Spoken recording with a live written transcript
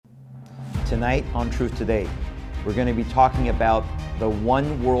Tonight on Truth Today, we're going to be talking about the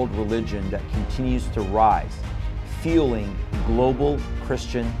one world religion that continues to rise, fueling global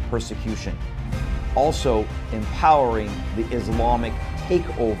Christian persecution. Also empowering the Islamic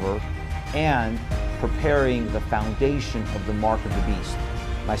takeover and preparing the foundation of the mark of the beast.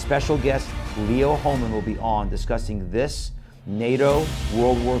 My special guest, Leo Hohmann, will be on discussing this, NATO,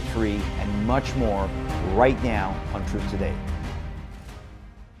 World War III, and much more right now on Truth Today.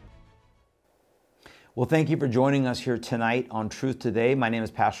 Well, thank you for joining us here tonight on Truth Today. My name is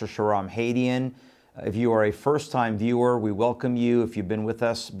Pastor Shahram Hadian. If you are a first-time viewer, we welcome you. If you've been with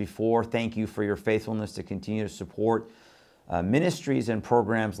us before, thank you for your faithfulness to continue to support ministries and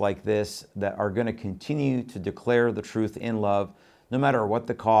programs like this that are going to continue to declare the truth in love, no matter what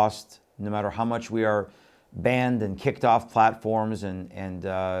the cost, no matter how much we are banned and kicked off platforms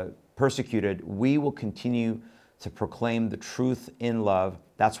and persecuted. We will continue to proclaim the truth in love.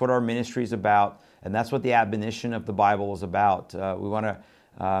 That's what our ministry is about. And that's what the admonition of the Bible is about. We want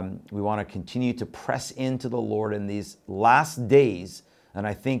to continue to press into the Lord in these last days. And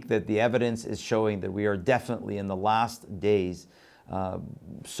I think that the evidence is showing that we are definitely in the last days.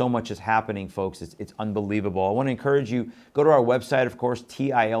 So much is happening, folks. It's unbelievable. I want to encourage you, go to our website, of course,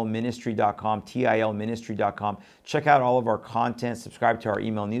 tilministry.com, tilministry.com. Check out all of our content. Subscribe to our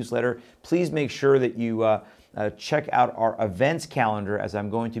email newsletter. Please make sure that you check out our events calendar, as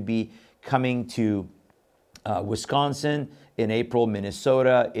I'm going to be coming to Wisconsin in April,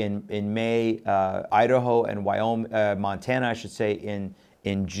 Minnesota in May, Idaho and Wyoming, Montana, I should say,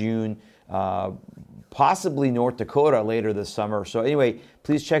 in June, possibly North Dakota later this summer. So anyway,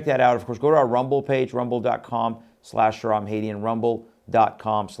 please check that out. Of course, go to our Rumble page, rumble.com/Shahram Hadian,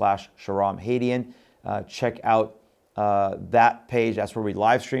 rumble.com/Shahram Hadian. Check out that page. That's where we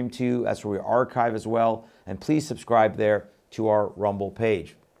live stream to. That's where we archive as well. And please subscribe there to our Rumble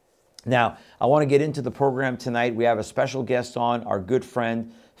page. Now, I want to get into the program tonight. We have a special guest on, our good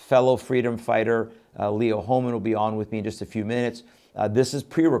friend, fellow freedom fighter, Leo Hohmann will be on with me in just a few minutes. This is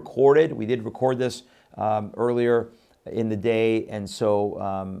pre-recorded. We did record this earlier in the day, and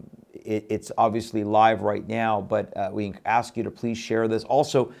so it's obviously live right now, but we ask you to please share this.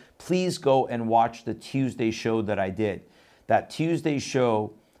 Also, please go and watch the Tuesday show that I did. That Tuesday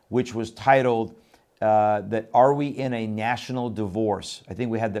show, which was titled, that are we in a national divorce? I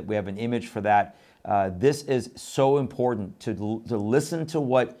think we have an image for that. This is so important to listen to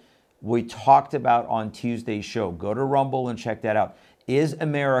what we talked about on Tuesday's show. Go to Rumble and check that out. Is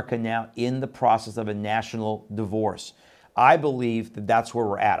America now in the process of a national divorce? I believe that that's where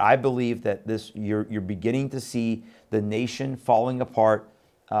we're at. I believe that you're beginning to see the nation falling apart.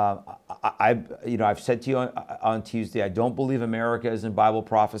 I've said to you on Tuesday, I don't believe America is in Bible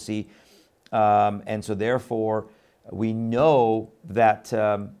prophecy. And so therefore, we know that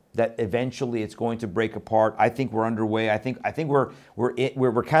that eventually it's going to break apart. I think we're underway. I think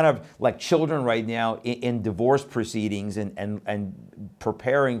we're kind of like children right now in divorce proceedings and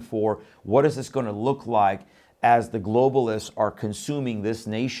preparing for what is this going to look like as the globalists are consuming this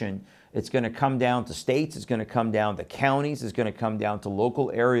nation. It's going to come down to states. It's going to come down to counties. It's going to come down to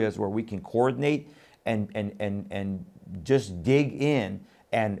local areas where we can coordinate and just dig in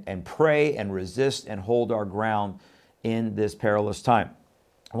and pray and resist and hold our ground in this perilous time.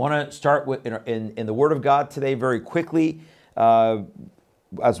 I want to start with in the Word of God today very quickly,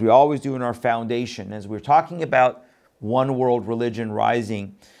 as we always do in our foundation. As we're talking about one world religion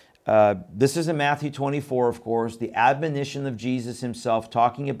rising, this is in Matthew 24, of course, the admonition of Jesus himself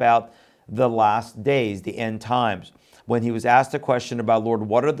talking about the last days, the end times, when he was asked a question about, Lord,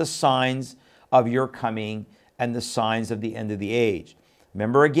 what are the signs of your coming and the signs of the end of the age?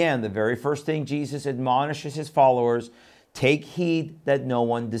 Remember again, the very first thing Jesus admonishes his followers, take heed that no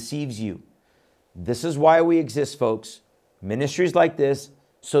one deceives you. This is why we exist, folks. Ministries like this,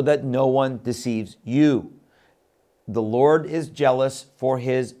 so that no one deceives you. The Lord is jealous for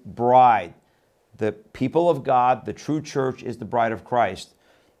his bride. The people of God, the true church, is the bride of Christ.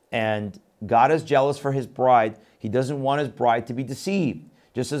 And God is jealous for his bride. He doesn't want his bride to be deceived.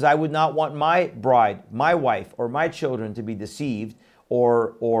 Just as I would not want my bride, my wife, or my children to be deceived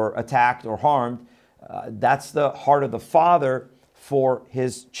or attacked or harmed. That's the heart of the Father for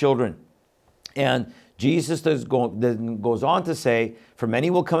his children. And Jesus goes on to say, for many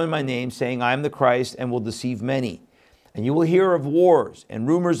will come in my name, saying, I am the Christ, and will deceive many. And you will hear of wars and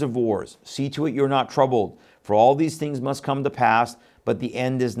rumors of wars. See to it you're not troubled. For all these things must come to pass, but the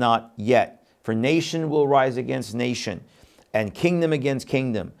end is not yet. For nation will rise against nation, and kingdom against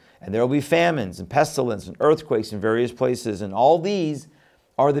kingdom. And there will be famines and pestilence and earthquakes in various places. And all these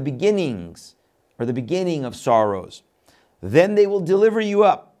are the beginning of sorrows. Then they will deliver you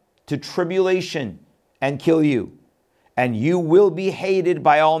up to tribulation and kill you, and you will be hated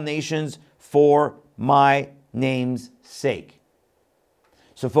by all nations for my name's sake.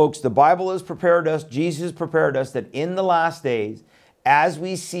 So folks, the Bible has prepared us, Jesus prepared us that in the last days, as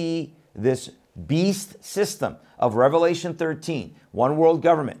we see this beast system of Revelation 13, one world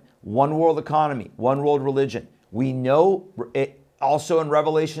government, one world economy, one world religion, we know it also in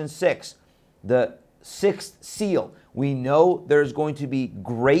Revelation 6, the sixth seal, we know there's going to be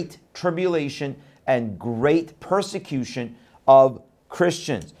great tribulation and great persecution of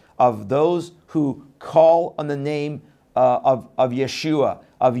Christians, of those who call on the name of Yeshua,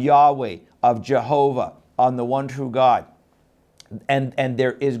 of Yahweh, of Jehovah, on the one true God. And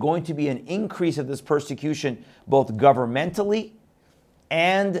there is going to be an increase of this persecution, both governmentally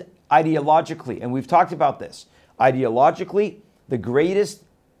and ideologically. And we've talked about this. Ideologically, the greatest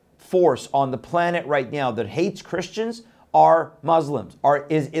force on the planet right now that hates Christians are Muslims,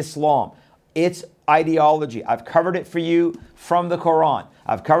 is Islam. It's ideology. I've covered it for you from the Quran.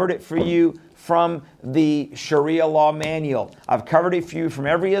 I've covered it for you from the Sharia law manual. I've covered it for you from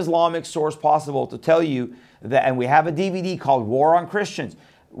every Islamic source possible to tell you that, and we have a DVD called War on Christians.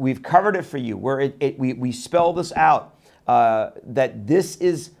 We've covered it for you where we spell this out, that this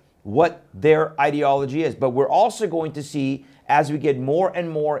is what their ideology is. But we're also going to see, as we get more and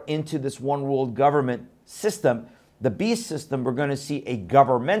more into this one world government system, the beast system, we're going to see a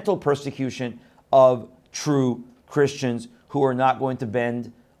governmental persecution of true Christians who are not going to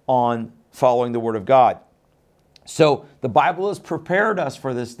bend on following the Word of God. So the Bible has prepared us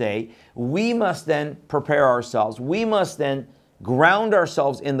for this day. We must then prepare ourselves. We must then ground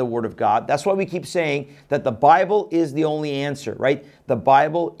ourselves in the Word of God. That's why we keep saying that the Bible is the only answer, right? The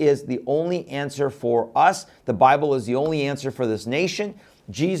Bible is the only answer for us. The Bible is the only answer for this nation.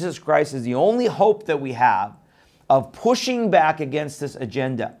 Jesus Christ is the only hope that we have of pushing back against this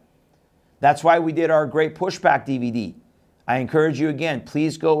agenda. That's why we did our Great Pushback DVD. I encourage you again,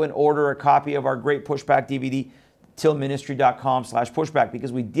 please go and order a copy of our Great Pushback DVD, tillministry.com/pushback,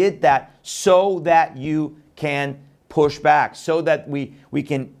 because we did that so that you can push back, so that we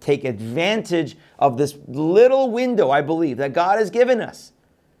can take advantage of this little window, I believe, that God has given us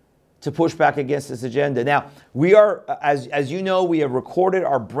to push back against this agenda. Now, we are, as you know, we have recorded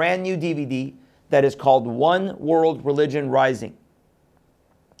our brand new DVD that is called One World Religion Rising.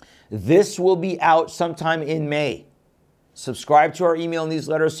 This will be out sometime in May. Subscribe to our email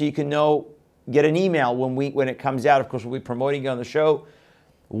newsletter so you can get an email when it comes out. Of course, we'll be promoting it on the show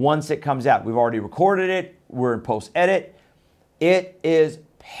once it comes out. We've already recorded it. We're in post-edit. It is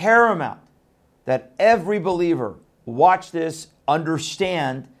paramount that every believer watch this,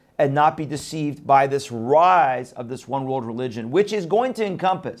 understand, and not be deceived by this rise of this one world religion, which is going to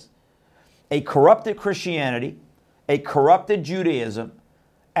encompass a corrupted Christianity, a corrupted Judaism,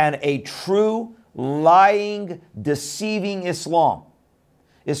 and a true, lying, deceiving Islam.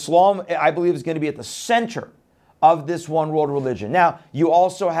 Islam, I believe, is going to be at the center of this one world religion. Now, you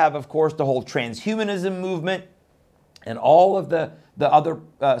also have, of course, the whole transhumanism movement and all of the other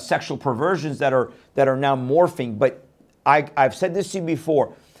sexual perversions that are now morphing. But I've said this to you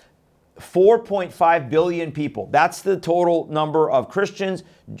before. 4.5 billion people. That's the total number of Christians,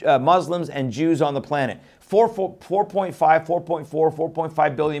 Muslims, and Jews on the planet. 4.5, 4.4,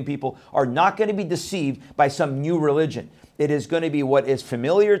 4.5 billion people are not going to be deceived by some new religion. It is going to be what is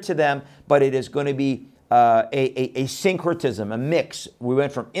familiar to them, but it is going to be a syncretism, a mix. We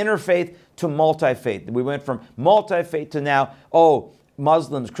went from interfaith to multi-faith. We went from multi-faith to now,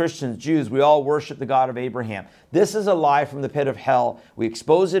 Muslims, Christians, Jews, we all worship the God of Abraham. This is a lie from the pit of hell. We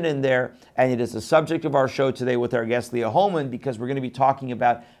expose it in there, and it is the subject of our show today with our guest, Leah Holman, because we're going to be talking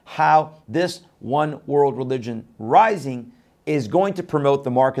about how this one world religion rising is going to promote the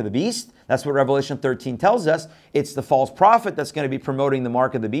mark of the beast. That's what Revelation 13 tells us. It's the false prophet that's going to be promoting the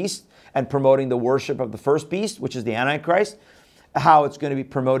mark of the beast and promoting the worship of the first beast, which is the Antichrist. How it's going to be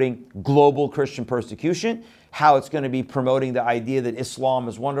promoting global Christian persecution, how it's going to be promoting the idea that Islam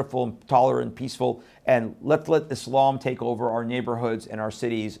is wonderful and tolerant and peaceful, and let Islam take over our neighborhoods and our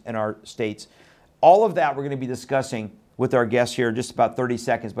cities and our states. All of that we're going to be discussing with our guests here in just about 30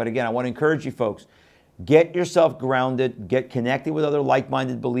 seconds. But again, I want to encourage you folks, get yourself grounded, get connected with other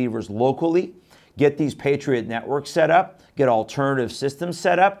like-minded believers locally, get these Patriot networks set up, get alternative systems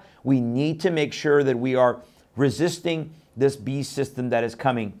set up. We need to make sure that we are resisting this beast system that is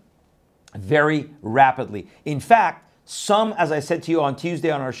coming very rapidly. In fact, some, as I said to you on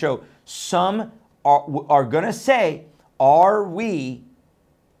Tuesday on our show, some are going to say, are we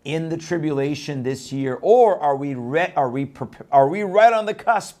in the tribulation this year, or are we right on the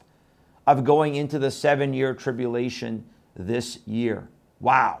cusp of going into the 7-year tribulation this year?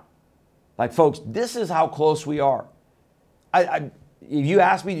 Wow. Like, folks, this is how close we are. If you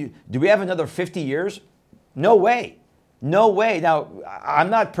ask me, do we have another 50 years? No way. No way. Now, I'm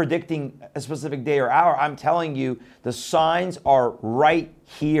not predicting a specific day or hour. I'm telling you, the signs are right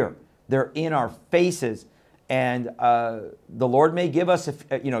here. They're in our faces. And the Lord may give us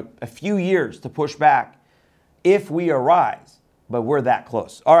a few years to push back if we arise, but we're that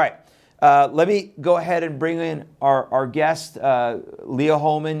close. All right. Let me go ahead and bring in our guest, Leo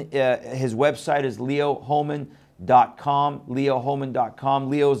Hohmann. His website is leohohmann.com. leohohmann.com.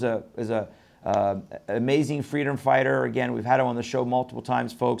 Leo is a amazing freedom fighter. Again, we've had him on the show multiple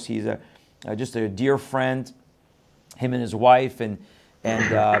times, folks. He's just a dear friend. Him and his wife, and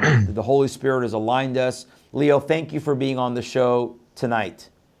the Holy Spirit has aligned us. Leo, thank you for being on the show tonight.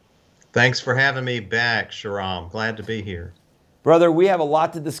 Thanks for having me back, Shahram. Glad to be here. Brother, we have a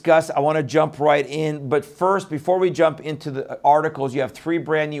lot to discuss. I want to jump right in. But first, before we jump into the articles, you have 3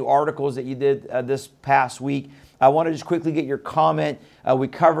 brand new articles that you did this past week. I want to just quickly get your comment. We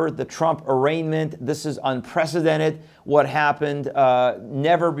covered the Trump arraignment. This is unprecedented. What happened?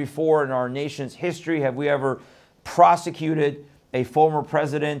 Never before in our nation's history have we ever prosecuted a former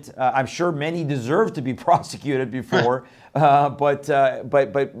president. I'm sure many deserve to be prosecuted before, but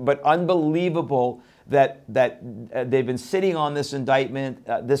unbelievable that they've been sitting on this indictment.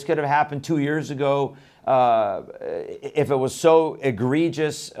 This could have happened 2 years ago. If it was so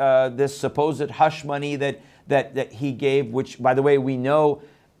egregious, this supposed hush money that he gave, which, by the way, we know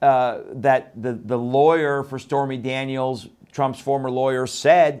that the lawyer for Stormy Daniels, Trump's former lawyer,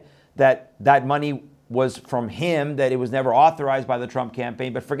 said that money was from him, that it was never authorized by the Trump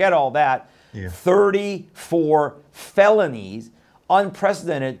campaign. But forget all that. Yeah. 34 felonies,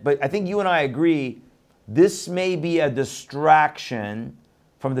 unprecedented. But I think you and I agree, this may be a distraction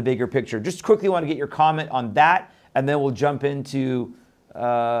from the bigger picture. Just quickly want to get your comment on that, and then we'll jump into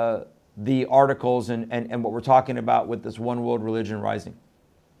the articles and what we're talking about with this one world religion rising.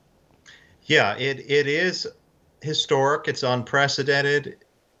 Yeah, it is historic. It's unprecedented.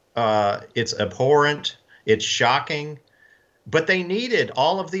 It's abhorrent. It's shocking. But they needed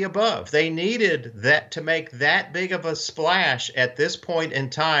all of the above. They needed that to make that big of a splash at this point in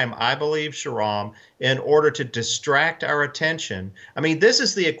time, I believe, Shahram, in order to distract our attention. I mean, this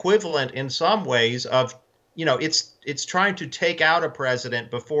is the equivalent in some ways of, it's trying to take out a president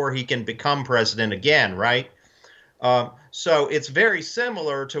before he can become president again, right? So it's very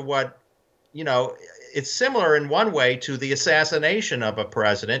similar to what, it's similar in one way to the assassination of a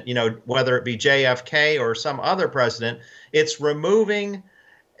president, whether it be JFK or some other president. It's removing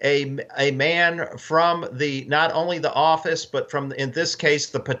a man from not only the office, but from, in this case,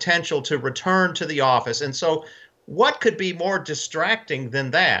 the potential to return to the office. And so what could be more distracting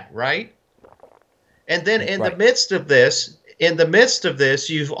than that, right? And then in the midst of this,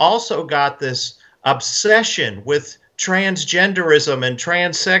 you've also got this obsession with transgenderism and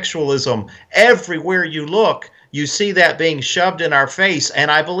transsexualism. Everywhere you look, you see that being shoved in our face.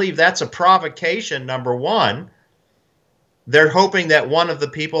 And I believe that's a provocation, number one. They're hoping that one of the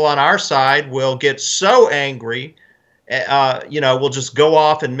people on our side will get so angry, will just go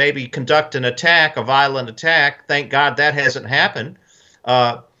off and maybe conduct an attack, a violent attack. Thank God that hasn't happened.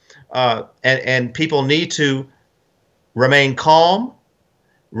 And people need to remain calm,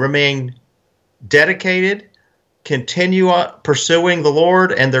 remain dedicated, continue pursuing the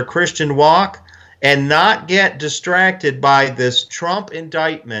Lord and their Christian walk, and not get distracted by this Trump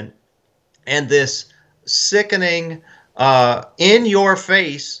indictment and this sickening,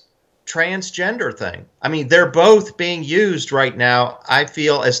 in-your-face transgender thing. I mean, they're both being used right now, I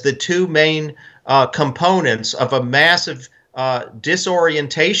feel, as the two main components of a massive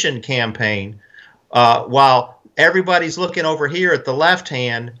disorientation campaign. While everybody's looking over here at the left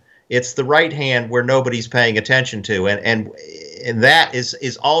hand, it's the right hand where nobody's paying attention to. And that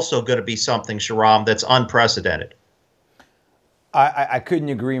is also going to be something, Shahram, that's unprecedented. I couldn't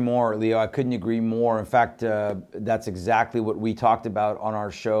agree more, Leo. I couldn't agree more. In fact, that's exactly what we talked about on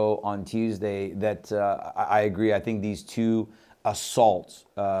our show on Tuesday, that I agree. I think these two assaults,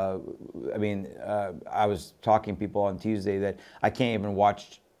 I was talking to people on Tuesday that I can't even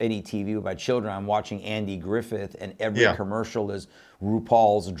watch any TV with my children. I'm watching Andy Griffith, and every commercial is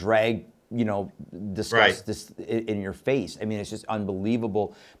RuPaul's drag, discuss this in your face. I mean, it's just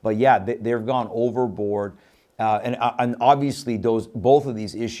unbelievable. But yeah, they've gone overboard. And obviously, both of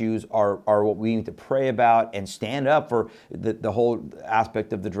these issues are what we need to pray about and stand up for, the whole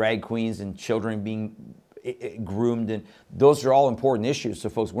aspect of the drag queens and children being groomed. And those are all important issues. So,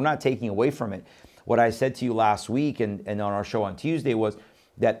 folks, we're not taking away from it. What I said to you last week and on our show on Tuesday was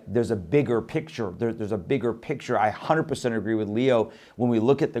that there's a bigger picture. There's a bigger picture. I 100% agree with Leo. When we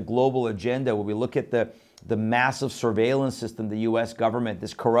look at the global agenda, when we look at the massive surveillance system the U.S. government,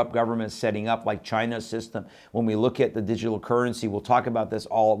 this corrupt government is setting up, like China's system, when we look at the digital currency, we'll talk about this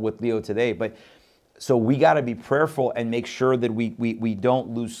all with Leo today, but so we got to be prayerful and make sure that we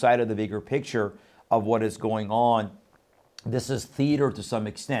don't lose sight of the bigger picture of what is going on. This is theater to some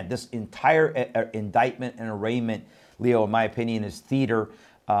extent. This entire indictment and arraignment, Leo, in my opinion, is theater.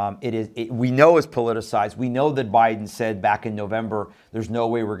 We know it's politicized. We know that Biden said back in November, there's no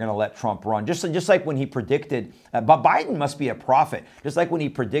way we're going to let Trump run. Just like when he predicted, but Biden must be a prophet. Just like when he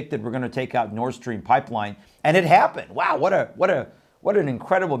predicted we're going to take out Nord Stream pipeline, and it happened. Wow, what an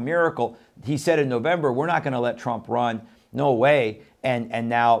incredible miracle. He said in November, we're not going to let Trump run. No way. And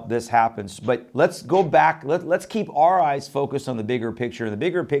now this happens. But let's go back. Let's keep our eyes focused on the bigger picture. The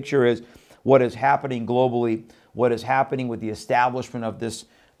bigger picture is what is happening globally, what is happening with the establishment of this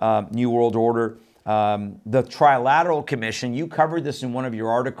New World Order. The Trilateral Commission, you covered this in one of your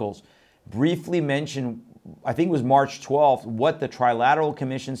articles, briefly mentioned, I think it was March 12th, what the Trilateral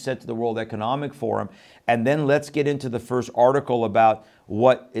Commission said to the World Economic Forum. And then let's get into the first article about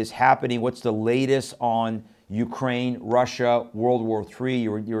what is happening, what's the latest on Ukraine, Russia, World War III.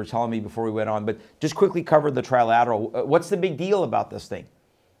 You were telling me before we went on, but just quickly cover the Trilateral. What's the big deal about this thing?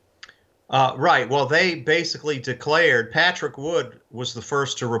 Right. Well, they basically declared, Patrick Wood was the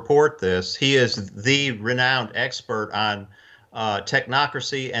first to report this. He is the renowned expert on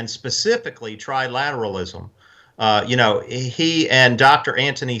technocracy and specifically trilateralism. He and Dr.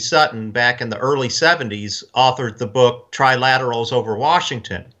 Anthony Sutton back in the early 70s authored the book Trilaterals Over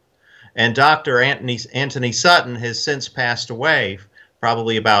Washington. And Dr. Anthony Sutton has since passed away,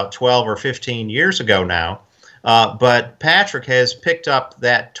 probably about 12 or 15 years ago now. But Patrick has picked up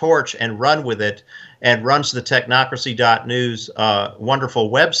that torch and run with it and runs the technocracy.news wonderful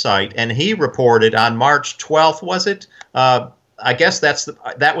website. And he reported on March 12th, was it? I guess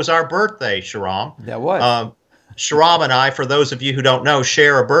that was our birthday, Shahram. That was. Shahram and I, for those of you who don't know,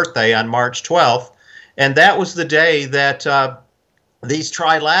 share a birthday on March 12th. And that was the day that these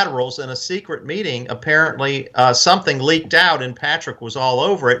trilaterals in a secret meeting, apparently something leaked out and Patrick was all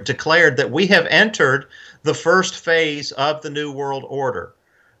over it, declared that we have entered the first phase of the New World Order.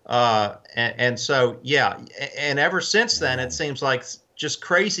 And so, yeah, and ever since then, it seems like just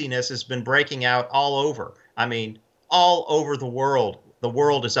craziness has been breaking out all over. I mean, all over the world. The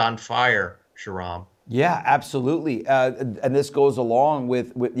world is on fire, Shahram. Yeah, absolutely. And this goes along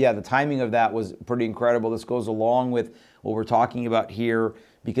with the timing of that was pretty incredible. This goes along with what we're talking about here,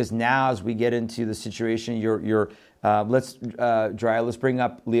 because now as we get into the situation, let's bring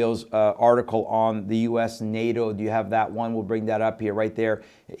up Leo's article on the U.S. and NATO. Do you have that one? We'll bring that up here, right there.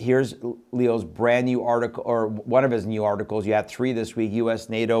 Here's Leo's brand new article, or one of his new articles. You had 3 this week. U.S.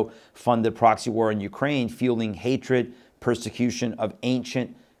 NATO funded proxy war in Ukraine, fueling hatred, persecution of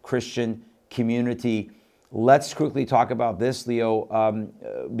ancient Christian community. Let's quickly talk about this, Leo,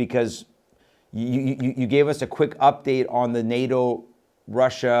 because you gave us a quick update on the NATO,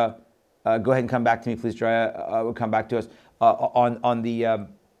 Russia. Go ahead and come back to me, please, Jaya. Come back to us on the.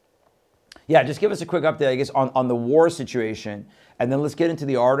 Just give us a quick update, I guess, on the war situation, and then let's get into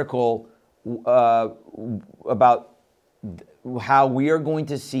the article about how we are going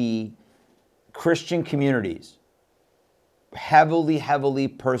to see Christian communities heavily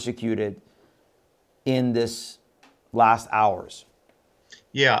persecuted in this last hours.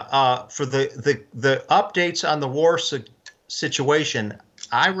 Yeah, for the updates on the war situation,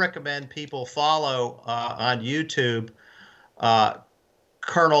 I recommend people follow on YouTube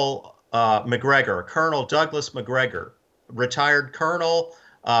Colonel McGregor, Colonel Douglas McGregor, retired colonel.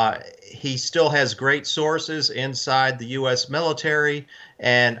 He still has great sources inside the U.S. military,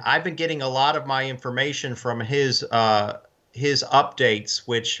 and I've been getting a lot of my information from his updates,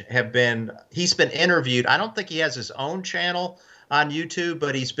 which he's been interviewed. I don't think he has his own channel on YouTube,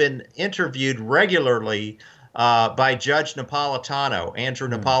 but he's been interviewed regularly by Judge Napolitano, Andrew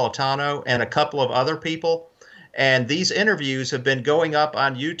Napolitano, and a couple of other people. And these interviews have been going up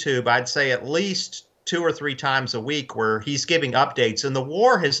on YouTube, I'd say at least 2 or 3 times a week, where he's giving updates. And the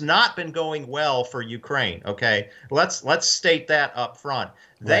war has not been going well for Ukraine. Okay, let's state that up front.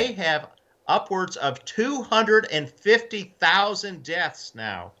 Right. They have upwards of 250,000 deaths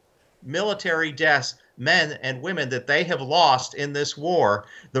now, military deaths, men and women that they have lost in this war.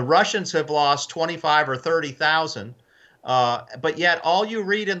 The Russians have lost 25 or 30,000. But yet all you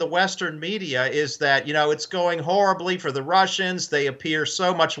read in the Western media is that, it's going horribly for the Russians. They appear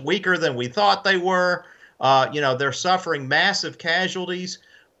so much weaker than we thought they were. They're suffering massive casualties.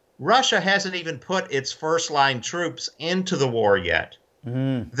 Russia hasn't even put its first line troops into the war yet.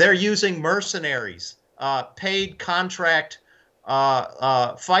 They're using mercenaries, paid contract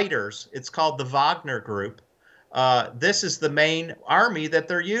fighters. It's called the Wagner Group. This is the main army that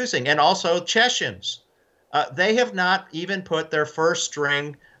they're using, and also Chechens. They have not even put their first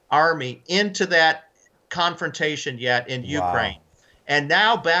string army into that confrontation yet in Ukraine. And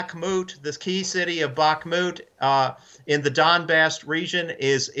now Bakhmut, the key city of Bakhmut in the Donbass region,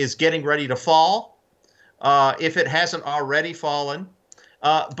 is getting ready to fall, if it hasn't already fallen.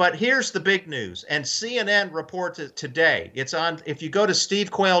 But here's the big news, and CNN reported today. It's on, if you go to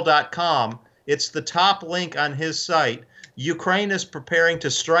stevequayle.com, it's the top link on his site. Ukraine is preparing to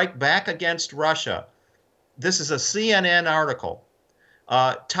strike back against Russia. This is a CNN article.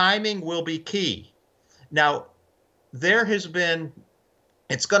 Timing will be key. Now, there has been,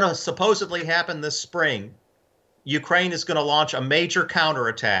 it's going to supposedly happen this spring. Ukraine is going to launch a major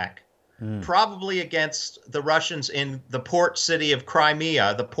counterattack, probably against the Russians in the port city of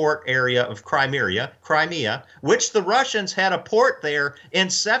Crimea, the port area of Crimea, which the Russians had a port there in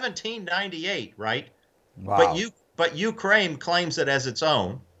 1798, right? Wow. But Ukraine claims it as its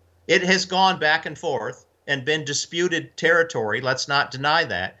own. It has gone back and forth and been disputed territory. Let's not deny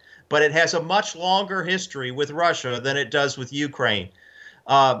that. But it has a much longer history with Russia than it does with Ukraine.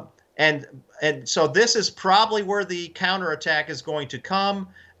 And so this is probably where the counterattack is going to come.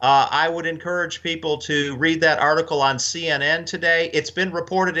 I would encourage people to read that article on CNN today. It's been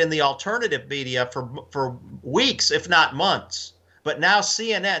reported in the alternative media for weeks, if not months. But now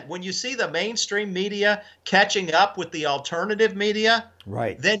CNN, when you see the mainstream media catching up with the alternative media,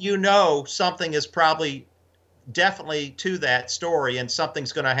 right, then you know something is probably definitely to that story, and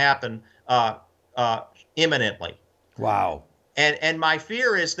something's going to happen imminently. Wow. And my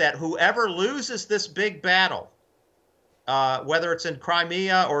fear is that whoever loses this big battle, whether it's in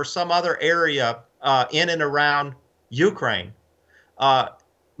Crimea or some other area in and around Ukraine,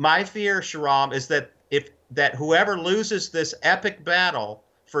 my fear, Shahram, is that that whoever loses this epic battle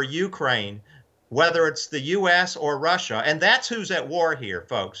for Ukraine, whether it's the U.S. or Russia, and that's who's at war here,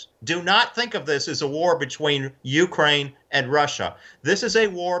 folks. Do not think of this as a war between Ukraine and Russia. This is a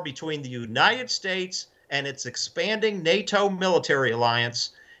war between the United States and its expanding NATO military alliance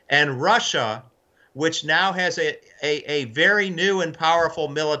and Russia, which now has a very new and powerful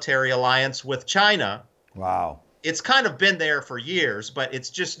military alliance with China. Wow. It's kind of been there for years, but it's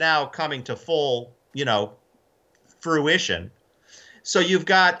just now coming to full, fruition. So you've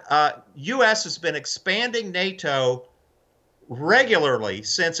got U.S. has been expanding NATO regularly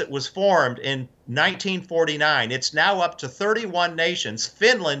since it was formed in 1949. It's now up to 31 nations.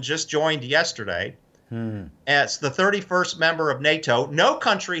 Finland just joined yesterday. As the 31st member of NATO. No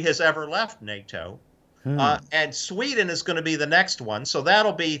country has ever left NATO. And Sweden is going to be the next one. So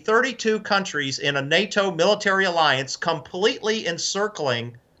that'll be 32 countries in a NATO military alliance completely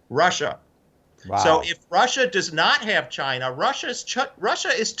encircling Russia. Wow. So if Russia does not have China, Russia is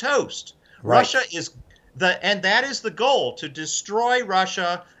toast. Right. Russia is and that is the goal, to destroy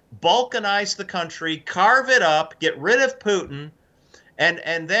Russia, balkanize the country, carve it up, get rid of Putin,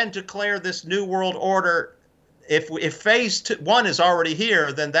 and then declare this new world order. If phase one is already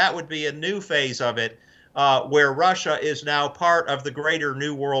here, then that would be a new phase of it, where Russia is now part of the greater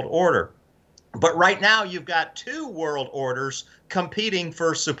new world order. But right now you've got two world orders competing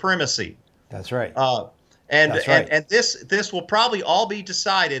for supremacy. That's right. And this will probably all be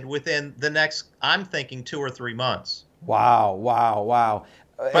decided within the next, I'm thinking, 2 or 3 months. Wow.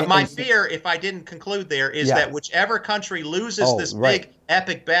 But my fear, if I didn't conclude there, is that whichever country loses this big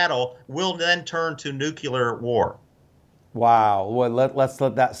epic battle will then turn to nuclear war. Wow. Well, let's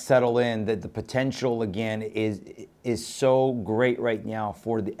let that settle in. That the potential again is so great right now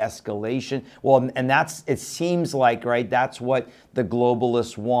for the escalation. Well, and it seems like, right, that's what the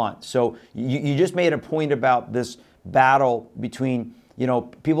globalists want. So you just made a point about this battle between,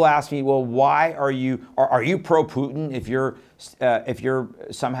 people ask me, well, why are you pro-Putin if you're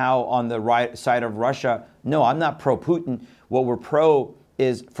somehow on the right side of Russia? No, I'm not pro-Putin. What we're pro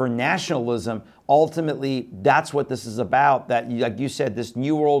is for nationalism. Ultimately, that's what this is about. That, like you said, this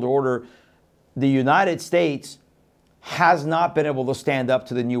new world order, the United States has not been able to stand up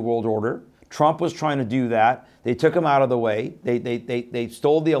to the new world order. Trump was trying to do that. They took him out of the way. They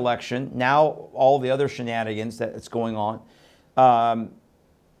stole the election. Now all the other shenanigans that's going on.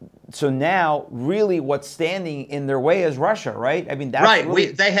 So now, really, what's standing in their way is Russia, right? I mean, that's right.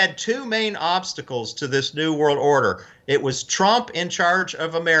 Really... They had two main obstacles to this new world order. It was Trump in charge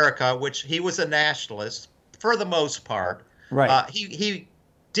of America, which he was a nationalist for the most part. Right. He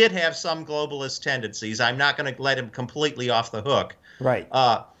did have some globalist tendencies. I'm not going to let him completely off the hook. Right.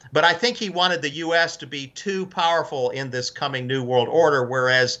 But I think he wanted the U.S. to be too powerful in this coming New World Order,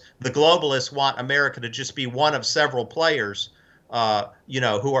 whereas the globalists want America to just be one of several players, who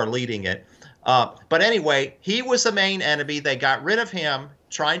are leading it. But anyway, he was the main enemy. They got rid of him,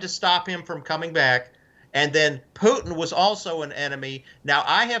 trying to stop him from coming back. And then Putin was also an enemy. Now,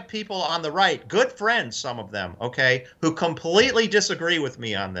 I have people on the right, good friends, some of them, okay, who completely disagree with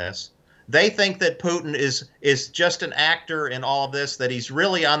me on this. They think that Putin is just an actor in all of this, that he's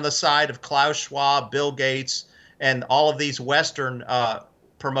really on the side of Klaus Schwab, Bill Gates, and all of these Western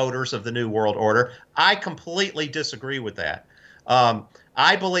promoters of the New World Order. I completely disagree with that.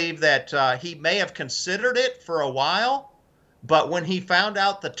 I believe that he may have considered it for a while, but when he found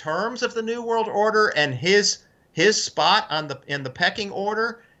out the terms of the New World Order and his spot in the pecking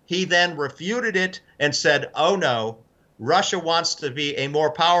order, he then refuted it and said, "Oh no, Russia wants to be a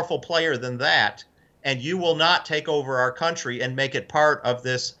more powerful player than that, and you will not take over our country and make it part of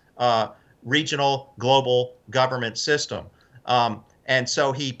this regional global government system." And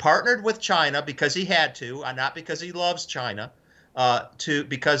so he partnered with China because he had to, not because he loves China,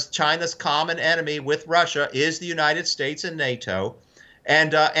 because China's common enemy with Russia is the United States and NATO,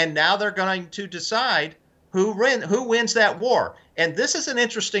 and now they're going to decide who wins that war. And this is an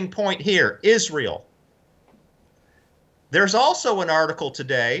interesting point here: Israel. There's also an article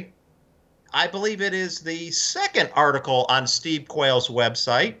today, I believe it is the second article on Steve Quayle's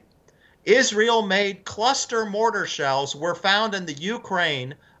website. Israel-made cluster mortar shells were found in the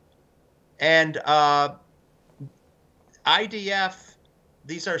Ukraine, and IDF,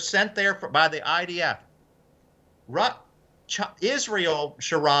 these are sent there by the IDF. Israel,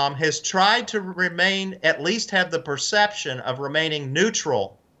 Shahram, has tried to at least have the perception of remaining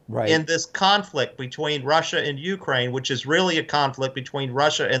neutral in this conflict between Russia and Ukraine, which is really a conflict between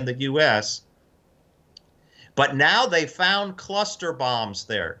Russia and the U.S. But now they found cluster bombs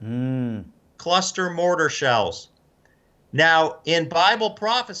there, cluster mortar shells. Now, in Bible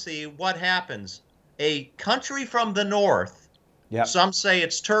prophecy, what happens? A country from the north, some say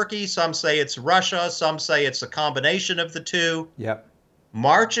it's Turkey, some say it's Russia, some say it's a combination of the two,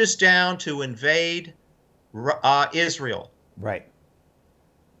 marches down to invade Israel. Right.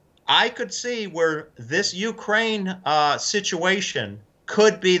 I could see where this Ukraine situation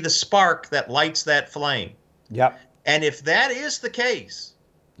could be the spark that lights that flame. And if that is the case,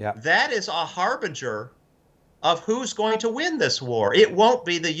 that is a harbinger of who's going to win this war. It won't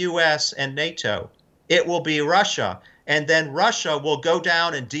be the U.S. and NATO. It will be Russia. And then Russia will go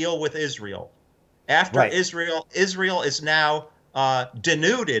down and deal with Israel. After Israel is now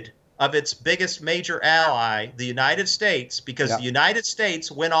denuded of its biggest major ally, the United States, because the United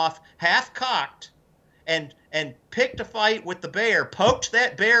States went off half-cocked and picked a fight with the bear, poked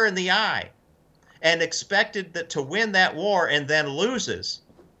that bear in the eye, and expected to win that war, and then loses.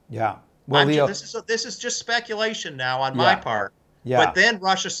 Well, this is just speculation now on my part. But then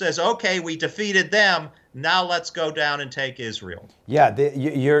Russia says, "Okay, we defeated them. Now let's go down and take Israel."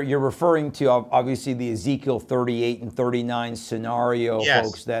 You're referring to obviously the Ezekiel 38 and 39 scenario,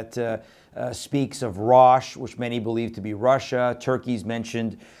 folks, that speaks of Rosh, which many believe to be Russia. Turkey's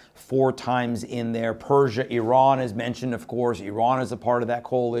mentioned 4 times in there. Persia, Iran is mentioned, of course. Iran is a part of that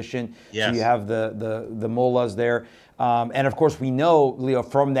coalition. So you have the mullahs there. And of course, we know, Leo,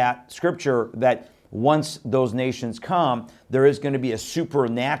 from that scripture that once those nations come, there is going to be a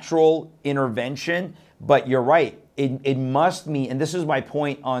supernatural intervention. But you're right. It must mean, and this is my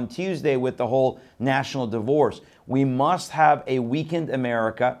point on Tuesday with the whole national divorce, we must have a weakened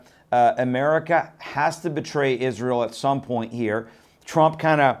America. America has to betray Israel at some point here. Trump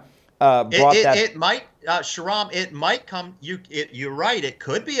kind of brought that. It might, Shahram, it might come, you're right, it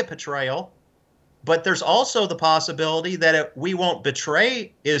could be a betrayal. But there's also the possibility that we won't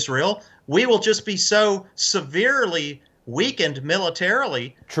betray Israel. We will just be so severely weakened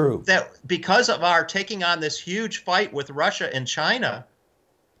militarily that because of our taking on this huge fight with Russia and China,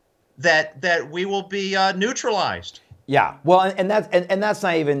 that we will be neutralized. Well, and that's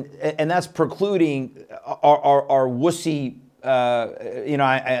not even, and that's precluding our wussy.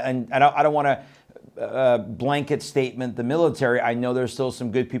 I don't want to blanket statement the military. I know there's still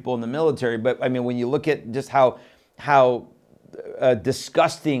some good people in the military, but I mean, when you look at just how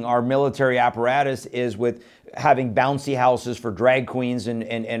disgusting our military apparatus is with having bouncy houses for drag queens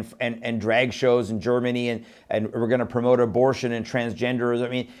and drag shows in Germany, and we're going to promote abortion and transgenders. I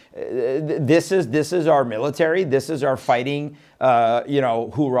mean, this is our military. This is our fighting.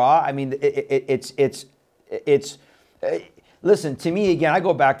 Hoorah! I mean, it's listen, to me, again, I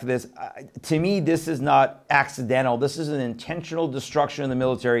go back to this. To me, this is not accidental. This is an intentional destruction of the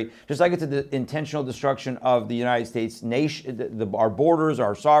military, just like it's the intentional destruction of the United States nation, our borders,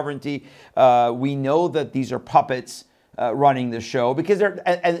 our sovereignty. We know that these are puppets running the show because they're,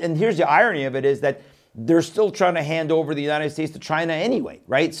 and here's the irony of it is that they're still trying to hand over the United States to China anyway,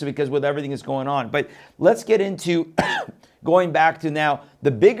 right? So because with everything that's going on. But let's get into going back to now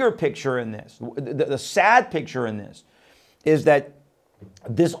the bigger picture in this, the sad picture in this is that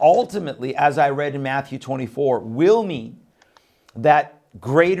this ultimately, as I read in Matthew 24, will mean that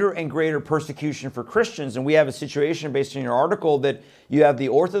greater and greater persecution for Christians. And we have a situation based on your article that you have the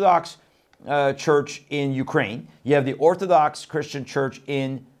Orthodox Church in Ukraine, you have the Orthodox Christian Church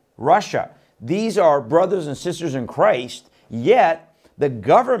in Russia. These are brothers and sisters in Christ, yet the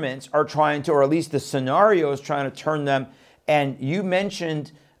governments are trying to, or at least the scenario is trying to turn them. And you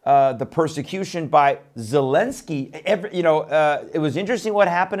mentioned the persecution by Zelensky. It was interesting what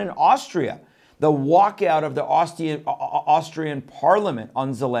happened in Austria. The walkout of the Austrian parliament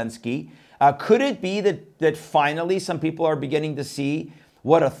on Zelensky. Could it be that finally some people are beginning to see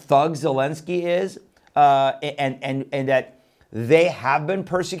what a thug Zelensky is, and that they have been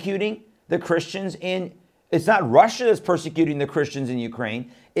persecuting the Christians in? It's not Russia that's persecuting the Christians in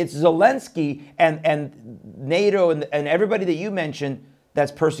Ukraine. It's Zelensky and NATO and everybody that you mentioned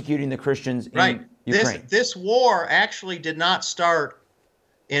that's persecuting the Christians in Ukraine. This war actually did not start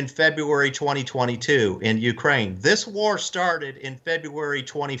in February 2022 in Ukraine. This war started in February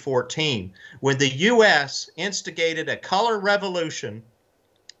 2014 when the U.S. instigated a color revolution,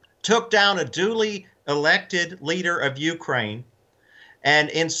 took down a duly elected leader of Ukraine, and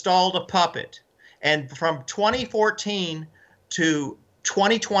installed a puppet. And from 2014 to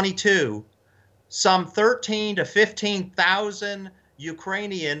 2022, some 13 to 15,000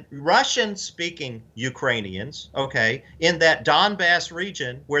 Russian-speaking Ukrainians, in that Donbass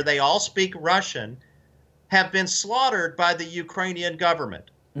region where they all speak Russian, have been slaughtered by the Ukrainian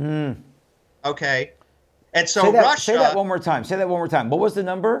government. Okay? And so Russia... Say that one more time. What was the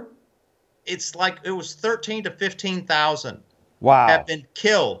number? It was 13 to 15,000 have been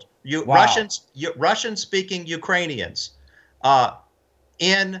killed. Russian-speaking Ukrainians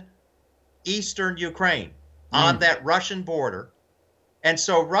in eastern Ukraine on that Russian border. And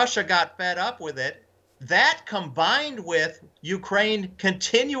so Russia got fed up with it. That combined with Ukraine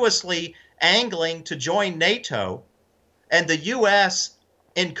continuously angling to join NATO and the U.S.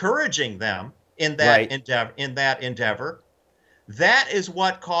 encouraging them in that endeavor, that is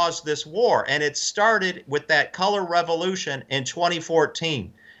what caused this war. And it started with that color revolution in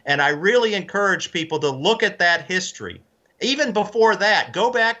 2014. And I really encourage people to look at that history. Even before that, go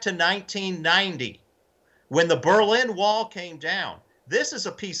back to 1990 when the Berlin Wall came down. This is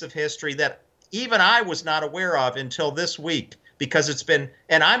a piece of history that even I was not aware of until this week because it's been,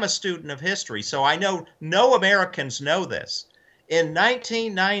 and I'm a student of history, so I know no Americans know this. In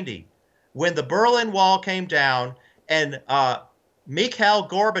 1990, when the Berlin Wall came down and Mikhail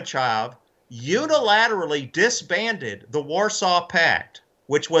Gorbachev unilaterally disbanded the Warsaw Pact,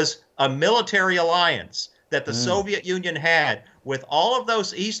 which was a military alliance that the Soviet Union had with all of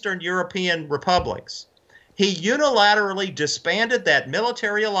those Eastern European republics. He unilaterally disbanded that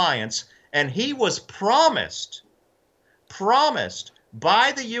military alliance, and he was promised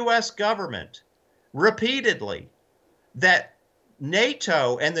by the U.S. government repeatedly that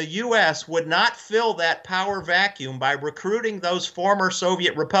NATO and the U.S. would not fill that power vacuum by recruiting those former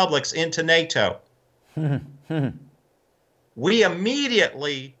Soviet republics into NATO. We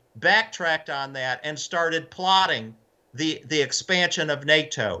immediately backtracked on that and started plotting the expansion of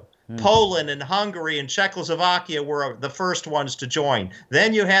NATO. Poland and Hungary and Czechoslovakia were the first ones to join.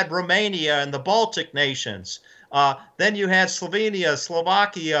 Then you had Romania and the Baltic nations. Then you had Slovenia,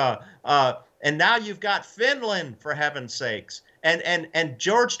 Slovakia, and now you've got Finland, for heaven's sakes. And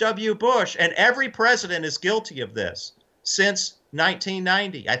George W. Bush, and every president is guilty of this since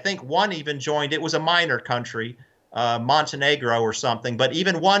 1990. I think one even joined. It was a minor country, Montenegro or something, but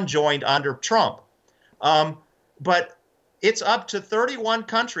even one joined under Trump. But it's up to 31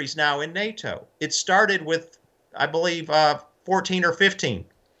 countries now in NATO. It started with, I believe, 14 or 15.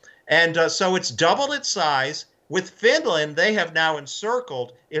 And so it's doubled its size. With Finland, they have now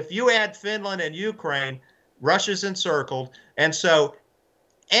encircled. If you add Finland and Ukraine, Russia's encircled. And so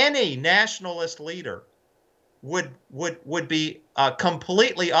any nationalist leader would be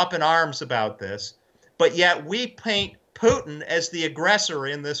completely up in arms about this. But yet we paint Putin as the aggressor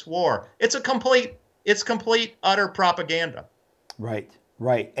in this war. It's complete utter propaganda. Right.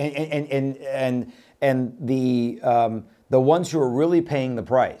 And the ones who are really paying the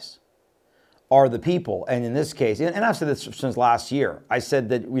price are the people. And in this case, and I've said this since last year, I said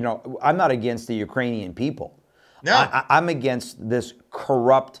that, I'm not against the Ukrainian people. No. I'm against this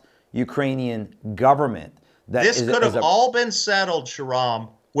corrupt Ukrainian government. This could have all been settled, Shahram,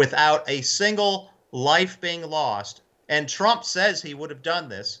 without a single life being lost. And Trump says he would have done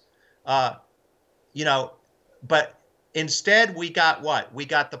this. But instead we got what? We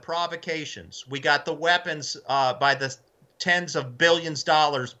got the provocations. We got the weapons by the tens of billions of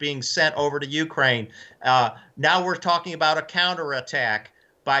dollars being sent over to Ukraine. Now we're talking about a counterattack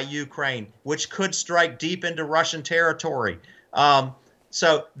by Ukraine, which could strike deep into Russian territory.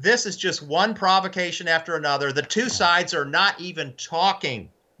 So this is just one provocation after another. The two sides are not even talking.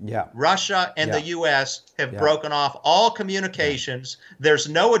 Yeah. Russia and the U.S. have broken off all communications. There's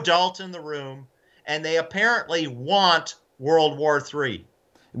no adult in the room, and they apparently want World War III.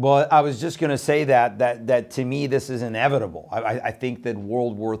 Well, I was just going to say that to me this is inevitable. I think that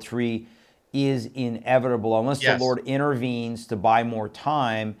World War III is inevitable unless the Lord intervenes to buy more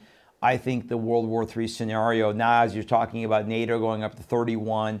time. I think the World War III scenario, now as you're talking about NATO going up to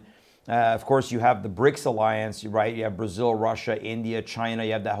 31, of course you have the BRICS alliance, right? You have Brazil, Russia, India, China,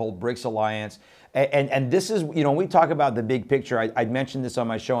 you have that whole BRICS alliance. And this is, when we talk about the big picture, I mentioned this on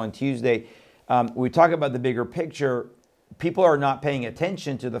my show on Tuesday, we talk about the bigger picture, people are not paying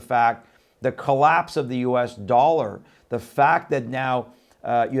attention to the fact, the collapse of the US dollar, the fact that now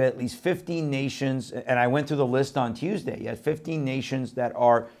you had at least 15 nations, and I went through the list on Tuesday, you had 15 nations that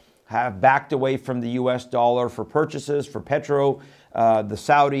have backed away from the US dollar for purchases, for petro. The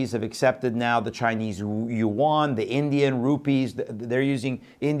Saudis have accepted now the Chinese yuan, the Indian rupees.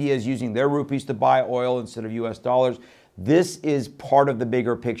 India is using their rupees to buy oil instead of US dollars. This is part of the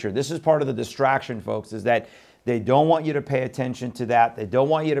bigger picture. This is part of the distraction, folks, is that they don't want you to pay attention to that. They don't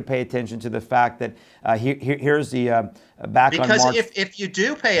want you to pay attention to the fact that here's the back on March. Because if you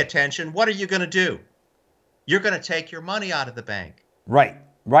do pay attention, what are you going to do? You're going to take your money out of the bank. Right.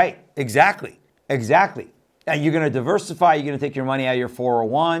 Exactly. And you're going to diversify. You're going to take your money out of your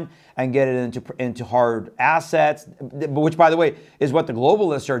 401 and get it into hard assets, which, by the way, is what the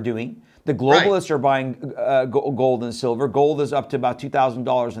globalists are doing. The globalists are buying gold and silver. Gold is up to about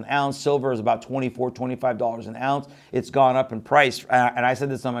 $2,000 an ounce. Silver is about $24, $25 an ounce. It's gone up in price. And I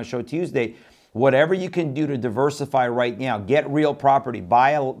said this on my show Tuesday. Whatever you can do to diversify right now, get real property,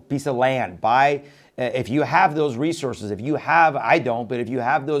 buy a piece of land, if you have those resources, I don't, but if you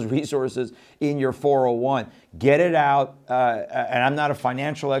have those resources in your 401, get it out. And I'm not a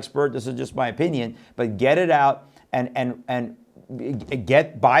financial expert. This is just my opinion, but get it out and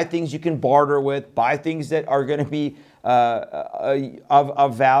buy things you can barter with, buy things that are going to be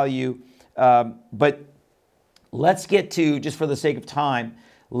of value. But let's get to, just for the sake of time,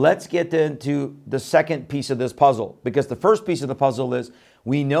 let's get into the second piece of this puzzle, because the first piece of the puzzle is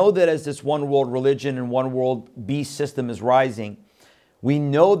we know that as this one world religion and one world beast system is rising, we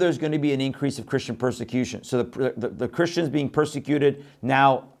know there's going to be an increase of Christian persecution. So the Christians being persecuted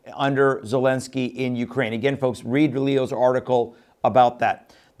now under Zelensky in Ukraine. Again, folks, read Leo's article about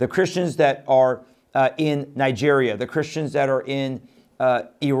that. The Christians that are in Nigeria, the Christians that are in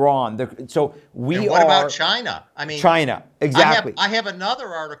Iran. What about China? I mean, China, exactly. I have another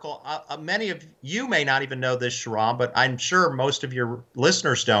article. Many of you may not even know this, Shahram, but I'm sure most of your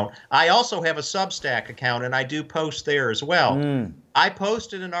listeners don't. I also have a Substack account, and I do post there as well. I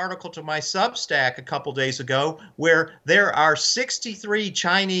posted an article to my Substack a couple days ago where there are 63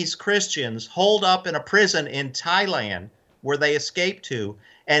 Chinese Christians holed up in a prison in Thailand where they escaped to.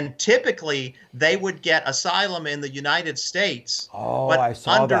 And typically, they would get asylum in the United States. Oh, but I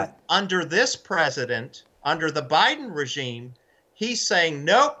saw that. Under this president, under the Biden regime, he's saying,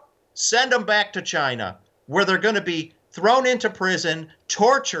 nope, send them back to China, where they're going to be thrown into prison,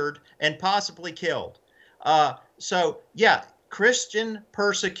 tortured, and possibly killed. Christian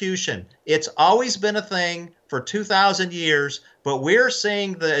persecution. It's always been a thing for 2,000 years, but we're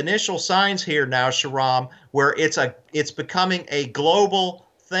seeing the initial signs here now, Shahram, where it's becoming a global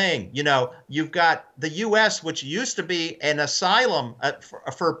thing. You've got the U.S., which used to be an asylum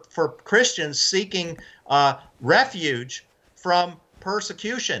for Christians seeking refuge from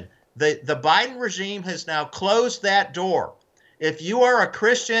persecution. The Biden regime has now closed that door. If you are a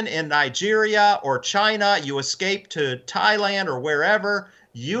Christian in Nigeria or China, you escape to Thailand or wherever,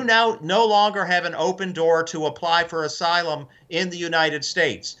 you now no longer have an open door to apply for asylum in the United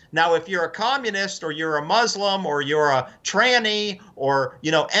States. Now, if you're a communist or you're a Muslim or you're a tranny or,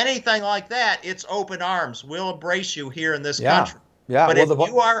 anything like that, it's open arms. We'll embrace you here in this country. Yeah. But if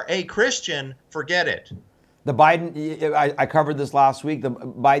you are a Christian, forget it. The Biden, I covered this last week. The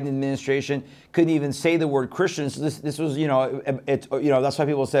Biden administration couldn't even say the word Christian. So this was, it's, that's why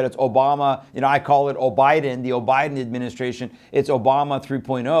people said it's Obama. I call it O'Biden, the O'Biden administration. It's Obama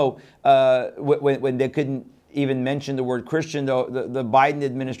 3.0. When they couldn't even mention the word Christian, though the Biden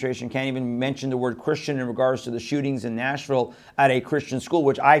administration can't even mention the word Christian in regards to the shootings in Nashville at a Christian school,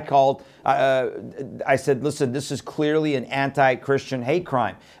 which I called, I said, listen, this is clearly an anti-Christian hate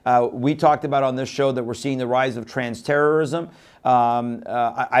crime. We talked about on this show that we're seeing the rise of trans terrorism.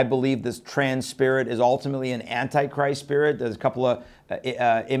 I believe this trans spirit is ultimately an antichrist spirit. There's a couple of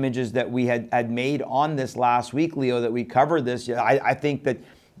images that we had made on this last week, Leo, that we covered this. I think that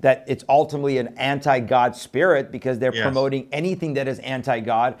it's ultimately an anti-God spirit, because they're promoting anything that is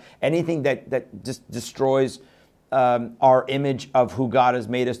anti-God, anything that just destroys our image of who God has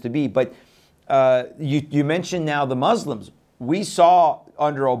made us to be. But you mentioned now the Muslims. We saw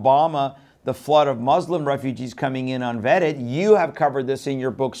under Obama the flood of Muslim refugees coming in unvetted. You have covered this in your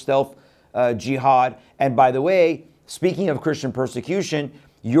book, Stealth Jihad. And by the way, speaking of Christian persecution,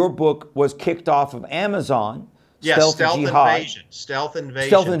 your book was kicked off of Amazon. Yes, Stealth Invasion. Stealth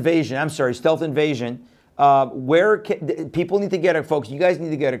Invasion. I'm sorry, Stealth Invasion. People need to get it, folks. You guys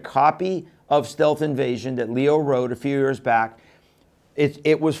need to get a copy of Stealth Invasion that Leo wrote a few years back.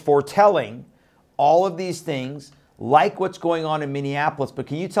 It was foretelling all of these things, like what's going on in Minneapolis. But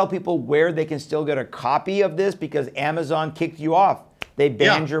can you tell people where they can still get a copy of this? Because Amazon kicked you off. They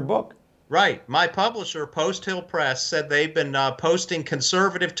banned your book. Right. My publisher, Post Hill Press, said they've been posting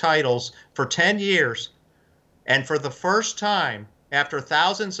conservative titles for 10 years. And for the first time, after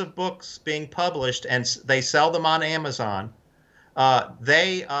thousands of books being published, and they sell them on Amazon,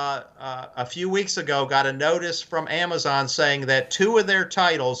 they a few weeks ago got a notice from Amazon saying that 2 of their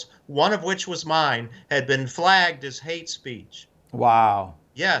titles, one of which was mine, had been flagged as hate speech. Wow.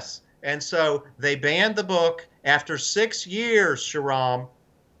 Yes. And so they banned the book after 6 years, Shahram.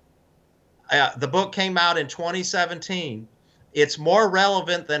 The book came out in 2017. It's more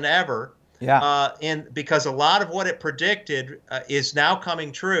relevant than ever. Yeah. Because a lot of what it predicted is now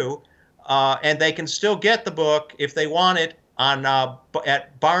coming true, and they can still get the book if they want it on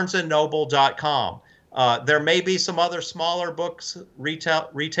at barnesandnoble.com. There may be some other smaller books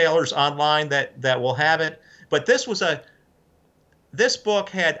retailers online that will have it, but this book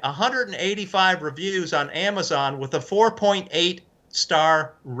had 185 reviews on Amazon with a 4.8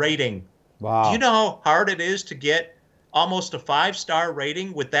 star rating. Wow. Do you know how hard it is to get almost a 5-star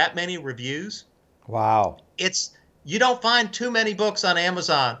rating with that many reviews? Wow. You don't find too many books on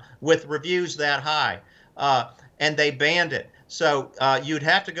Amazon with reviews that high, and they banned it. So you'd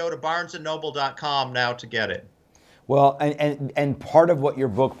have to go to barnesandnoble.com now to get it. Well, and part of what your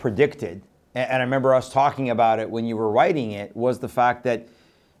book predicted, and I remember us talking about it when you were writing it, was the fact that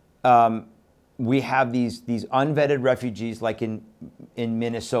we have these unvetted refugees like in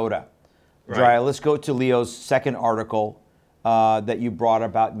Minnesota. Right. Let's go to Leo's second article that you brought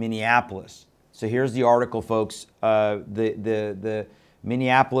about Minneapolis. So here's the article, folks. The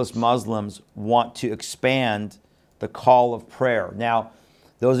Minneapolis Muslims want to expand the call of prayer. Now,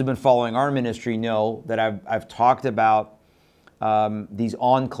 those who've been following our ministry know that I've talked about these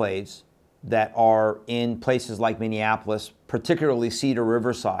enclaves that are in places like Minneapolis, particularly Cedar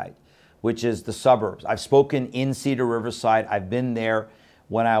Riverside, which is the suburbs. I've spoken in Cedar Riverside. I've been there.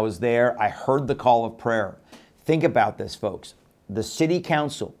 When I was there, I heard the call of prayer. Think about this, folks. The city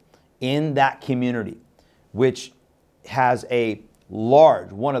council in that community, which has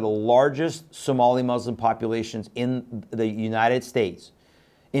one of the largest Somali Muslim populations in the United States.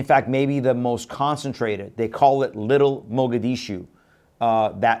 In fact, maybe the most concentrated. They call it Little Mogadishu,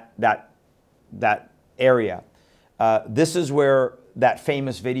 that area. This is where that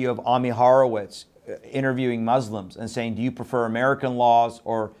famous video of Ami Horowitz interviewing Muslims and saying, do you prefer American laws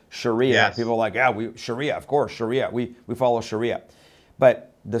or Sharia? Yes. People are like, Sharia, of course, Sharia. We follow Sharia.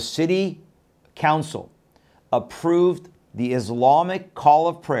 But the city council approved the Islamic call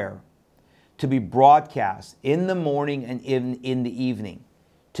of prayer to be broadcast in the morning and in the evening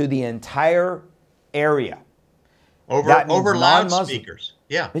to the entire area. Over loudspeakers.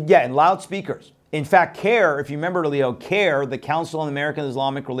 Yeah, and loudspeakers. In fact, CARE, if you remember, Leo, CARE, the Council on American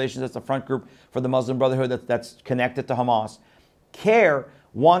Islamic Relations, that's the front group for the Muslim Brotherhood that's connected to Hamas. CARE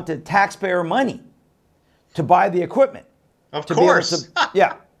wanted taxpayer money to buy the equipment. Of course.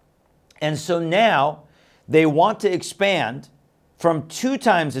 Yeah. And so now they want to expand from 2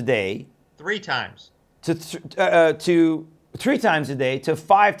 times a day. 3 times. To 3 times a day to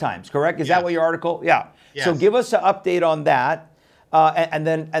 5 times, correct? Is that what your article? Yeah. Yes. So give us an update on that. And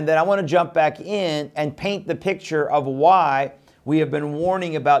then I want to jump back in and paint the picture of why we have been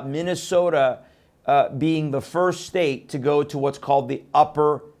warning about Minnesota being the first state to go to what's called the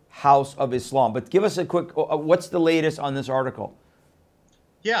upper house of Islam. But give us a quick, what's the latest on this article?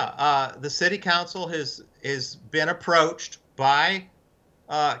 Yeah, the city council has been approached by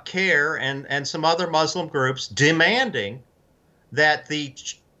CARE and some other Muslim groups demanding that the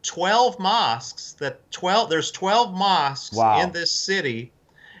 12 mosques, there's 12 mosques in this city,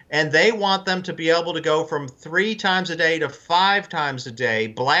 and they want them to be able to go from 3 times a day to 5 times a day,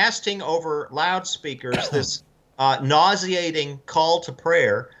 blasting over loudspeakers this nauseating call to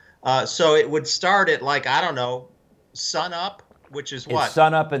prayer. So it would start at, like, I don't know, sun up, which is what? It's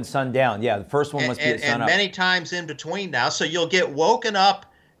sun up and sun down. Yeah, the first one must be at sun and up. And many times in between now. So you'll get woken up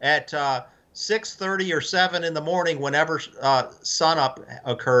at 6:30 or 7 in the morning whenever sun up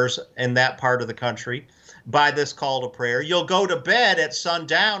occurs in that part of the country by this call to prayer. You'll go to bed at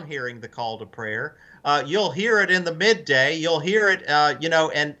sundown hearing the call to prayer. You'll hear it in the midday. You'll hear it,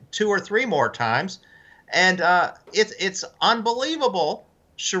 and 2 or 3 more times. And it's unbelievable,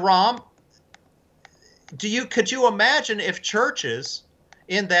 Shahram. Could you imagine if churches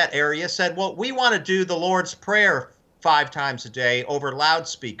in that area said, well, we want to do the Lord's Prayer 5 times a day over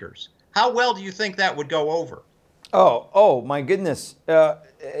loudspeakers? How well do you think that would go over? Oh my goodness.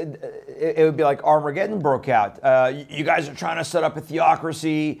 It would be like Armageddon broke out. You guys are trying to set up a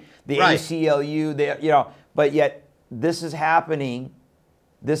theocracy, the ACLU, but yet this is happening.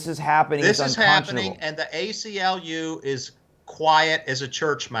 This is happening, and the ACLU is quiet as a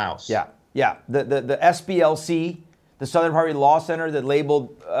church mouse. Yeah. The SPLC, the Southern Poverty Law Center, that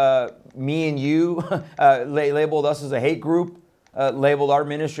labeled me and you, labeled us as a hate group, labeled our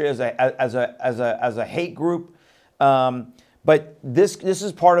ministry as a hate group. But this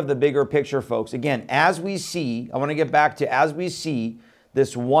is part of the bigger picture, folks. Again, as we see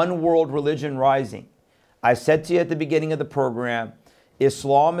this one world religion rising, I said to you at the beginning of the program,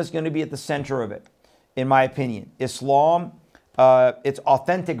 Islam is going to be at the center of it, in my opinion. Islam, its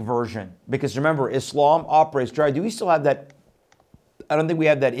authentic version, because remember, Islam operates. Dry, do we still have that? I don't think we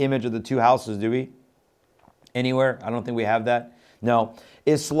have that image of the 2 houses, do we? Anywhere? I don't think we have that. No.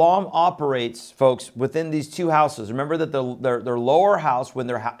 Islam operates, folks, within these 2 houses. Remember that their lower house, when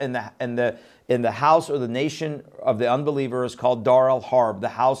they're in the house or the nation of the unbeliever, is called Dar al-Harb, the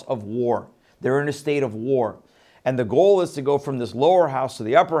house of war. They're in a state of war. And the goal is to go from this lower house to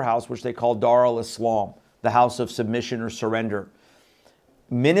the upper house, which they call Dar al-Islam, the house of submission or surrender.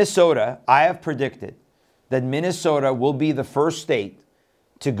 Minnesota, I have predicted that Minnesota will be the first state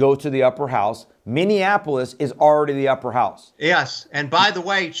to go to the upper house. Minneapolis is already the upper house. Yes. And by the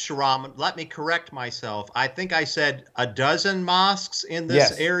way, Shahram, let me correct myself. I think I said a dozen mosques in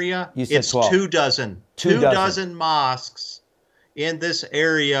this area. You said it's 12. 2 dozen. 2 dozen mosques in this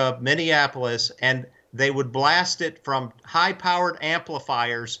area of Minneapolis, and they would blast it from high-powered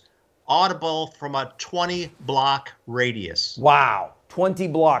amplifiers audible from a 20-block radius. Wow. 20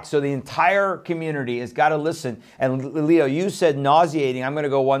 blocks. So the entire community has got to listen. And Leo, you said nauseating. I'm going to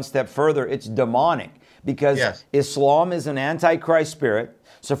go one step further. It's demonic, because Islam is an antichrist spirit.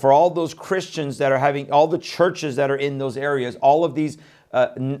 So for all those Christians that are having, all the churches that are in those areas, all of these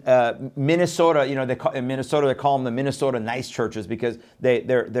Minnesota, in Minnesota they call them the Minnesota nice churches, because they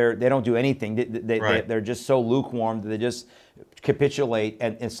don't do anything. They're just so lukewarm that they just capitulate,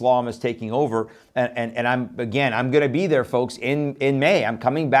 and Islam is taking over. And I'm going to be there, folks, in May. I'm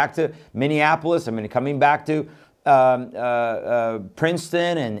coming back to Minneapolis. I'm coming back to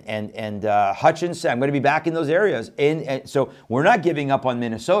Princeton and Hutchinson. I'm going to be back in those areas. And so we're not giving up on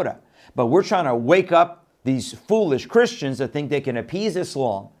Minnesota, but we're trying to wake up these foolish Christians that think they can appease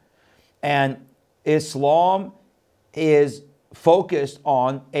Islam. And Islam is focused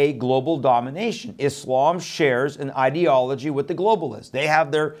on a global domination. Islam shares an ideology with the globalists. They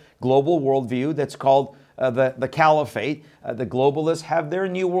have their global worldview that's called the caliphate. The globalists have their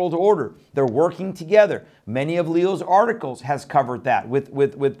new world order. They're working together. Many of Leo's articles has covered that,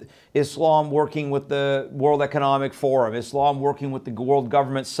 with Islam working with the World Economic Forum, Islam working with the World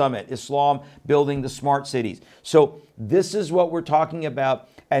Government Summit, Islam building the smart cities. So this is what we're talking about.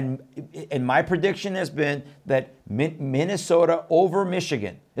 And my prediction has been that Minnesota over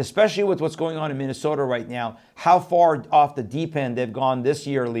Michigan, especially with what's going on in Minnesota right now, how far off the deep end they've gone this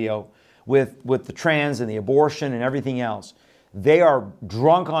year, Leo, with the trans and the abortion and everything else. They are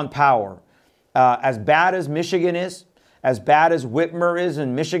drunk on power. As bad as Michigan is, as bad as Whitmer is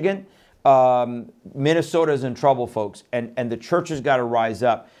in Michigan, Minnesota is in trouble, folks. And the church has got to rise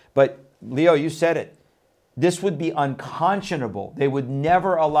up. But Leo, you said it. This would be unconscionable. They would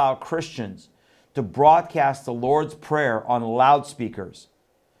never allow Christians to broadcast the Lord's Prayer on loudspeakers.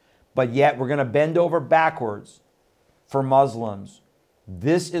 But yet we're going to bend over backwards for Muslims.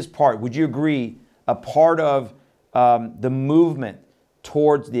 This is part, would you agree, a part of the movement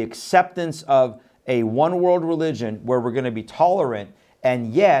towards the acceptance of a one world religion where we're going to be tolerant,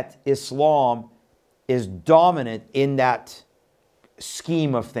 and yet Islam is dominant in that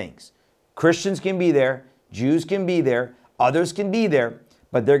scheme of things. Christians can be there, Jews can be there, others can be there,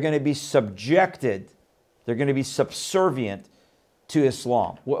 but they're going to be subjected, they're going to be subservient to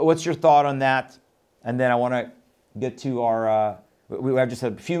Islam. What's your thought on that? And then I want to get to our, we have just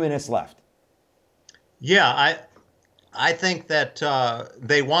a few minutes left. Yeah, I think that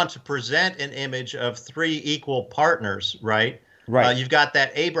they want to present an image of three equal partners, right? Right. You've got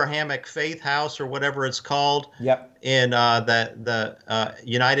that Abrahamic faith house or whatever it's called. Yep. In the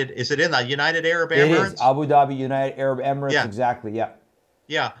United, is it in the United Arab It Emirates? is Abu Dhabi, United Arab Emirates. Yeah. Exactly. Yeah.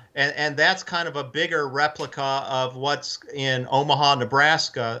 Yeah, and that's kind of a bigger replica of what's in Omaha,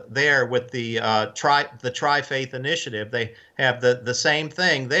 Nebraska. There with the Tri-Faith Initiative, they have the same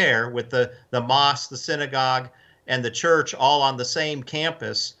thing there with the mosque, the synagogue, and the church all on the same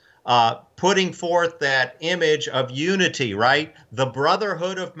campus, putting forth that image of unity, right? The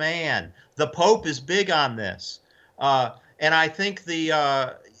brotherhood of man. The Pope is big on this, and I think the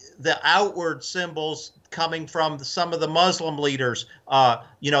outward symbols coming from some of the Muslim leaders,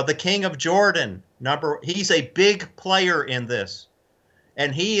 the King of Jordan, he's a big player in this.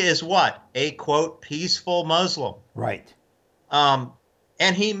 And he is what? A, quote, peaceful Muslim. Right. And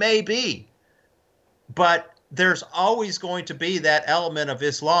he may be. But there's always going to be that element of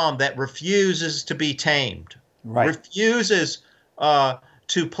Islam that refuses to be tamed. Right. Refuses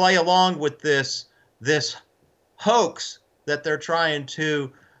to play along with this hoax that they're trying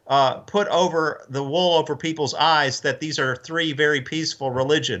to put over the wool over people's eyes, that these are three very peaceful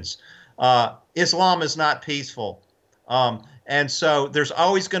religions. Islam is not peaceful. And so there's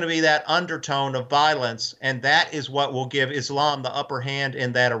always going to be that undertone of violence, and that is what will give Islam the upper hand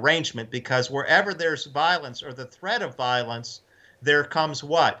in that arrangement, because wherever there's violence or the threat of violence, there comes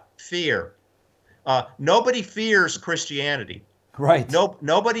what? Fear. Nobody fears Christianity. Right.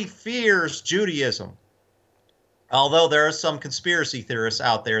 Nobody fears Judaism. Although there are some conspiracy theorists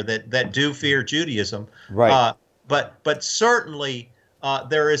out there that do fear Judaism, right? But certainly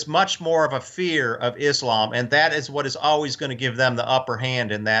there is much more of a fear of Islam, and that is what is always going to give them the upper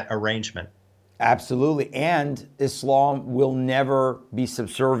hand in that arrangement. Absolutely, and Islam will never be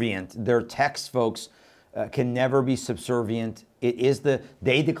subservient. Their texts, folks, can never be subservient.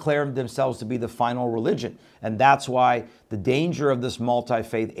 They declare themselves to be the final religion. And that's why the danger of this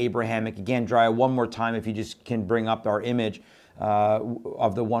multi-faith Abrahamic, again, Drea, one more time, if you just can bring up our image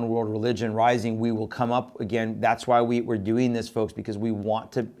of the one world religion rising, we will come up again. That's why we're doing this, folks, because we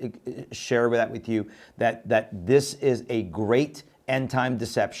want to share that with you, that this is a great end time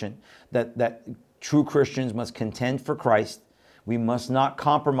deception, that true Christians must contend for Christ. We must not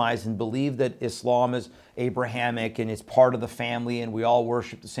compromise and believe that Islam is Abrahamic and is part of the family and we all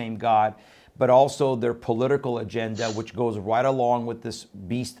worship the same God, but also their political agenda, which goes right along with this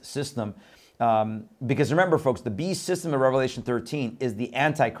beast system. Because remember, folks, the beast system of Revelation 13 is the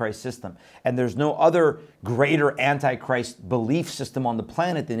Antichrist system. And there's no other greater Antichrist belief system on the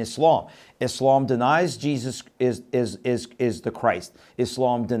planet than Islam. Islam denies Jesus is the Christ.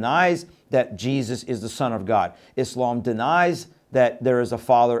 Islam denies that Jesus is the Son of God. Islam denies that there is a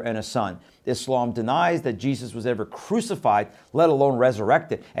Father and a Son. Islam denies that Jesus was ever crucified, let alone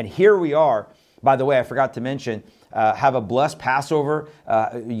resurrected. And here we are. By the way, I forgot to mention, have a blessed Passover.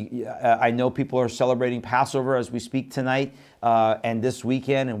 I know people are celebrating Passover as we speak tonight and this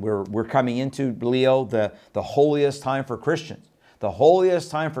weekend, and we're coming into, Leo, the holiest time for Christians. The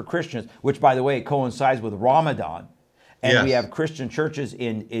holiest time for Christians, which, by the way, coincides with Ramadan. And yes, we have Christian churches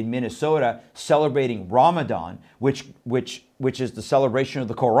in Minnesota celebrating Ramadan, which is the celebration of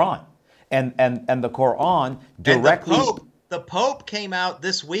the Quran. And the Quran directly... And the Pope came out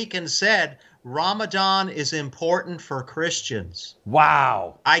this week and said, Ramadan is important for Christians.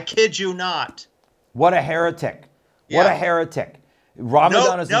 Wow. I kid you not. What a heretic. Yeah. What a heretic.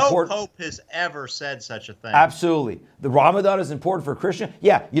 Ramadan is important. No Pope has ever said such a thing. Absolutely. The Ramadan is important for Christians.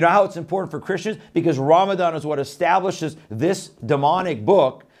 Yeah, you know how it's important for Christians? Because Ramadan is what establishes this demonic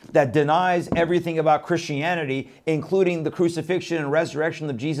book that denies everything about Christianity, including the crucifixion and resurrection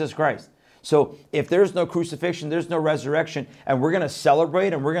of Jesus Christ. So if there's no crucifixion, there's no resurrection, and we're going to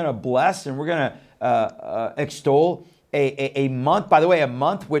celebrate and we're going to bless and we're going to extol a month, by the way, a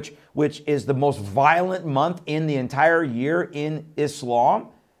month which is the most violent month in the entire year in Islam.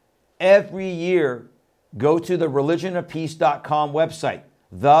 Every year, go to the religionofpeace.com website,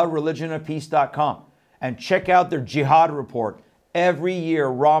 thereligionofpeace.com, and check out their jihad report. Every year,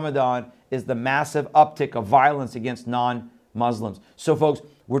 Ramadan is the massive uptick of violence against non-Muslims. So folks,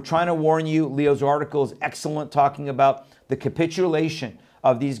 We're trying to warn you. Leo's article is excellent, talking about the capitulation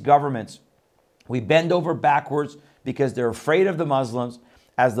of these governments. We bend over backwards because they're afraid of the Muslims.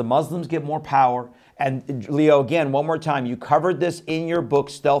 As the Muslims get more power, and Leo, again, one more time, you covered this in your book,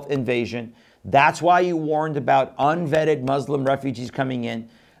 Stealth Invasion. That's why you warned about unvetted Muslim refugees coming in.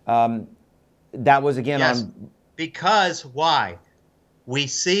 That was, again, yes, on... Because why? We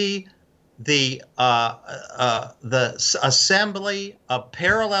see the assembly of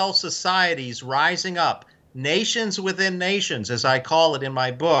parallel societies rising up, nations within nations, as I call it in my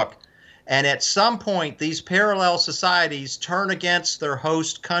book. And at some point, these parallel societies turn against their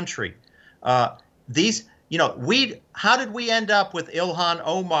host country. How did we end up with Ilhan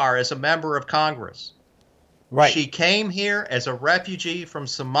Omar as a member of Congress? Right. She came here as a refugee from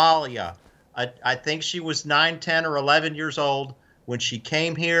Somalia. I think she was 9, 10, or 11 years old when she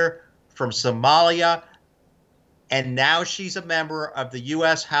came here from Somalia, and now she's a member of the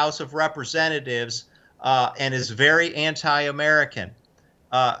U.S. House of Representatives and is very anti-American.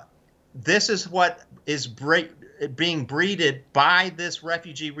 This is what is being breeded by this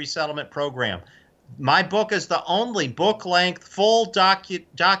refugee resettlement program. My book is the only book-length, full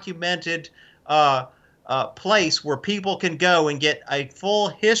documented place where people can go and get a full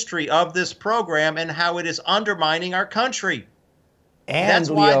history of this program and how it is undermining our country. And that's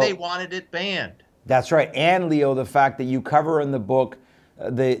why they wanted it banned. That's right. And Leo, the fact that you cover in the book,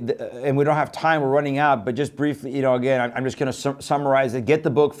 and we don't have time, we're running out, but just briefly, again, I'm just going to summarize it. Get the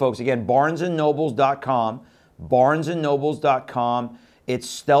book, folks. Again, barnesandnobles.com, barnesandnobles.com. It's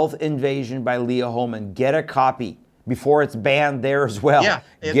Stealth Invasion by Leo Holman. Get a copy before it's banned there as well. Yeah,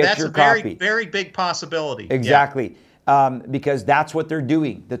 Get your copy. Very big possibility. Exactly. Yeah. Because that's what they're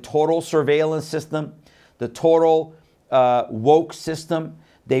doing. The total surveillance system, the total woke system.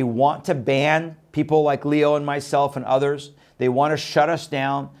 They want to ban people like Leo and myself and others. They want to shut us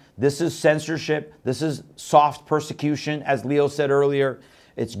down. This is censorship. This is soft persecution, as Leo said earlier.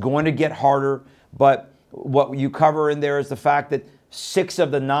 It's going to get harder. But what you cover in there is the fact that 6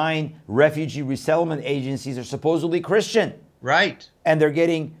 of the 9 refugee resettlement agencies are supposedly Christian. Right. And they're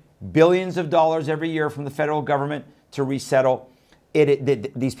getting billions of dollars every year from the federal government to resettle.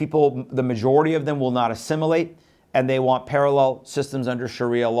 These people, the majority of them will not assimilate, and they want parallel systems under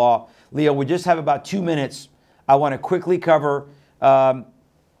Sharia law. Leo, we just have about 2 minutes. I want to quickly cover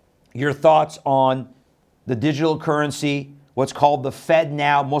your thoughts on the digital currency, what's called the Fed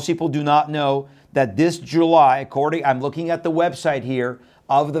now. Most people do not know that this July, I'm looking at the website here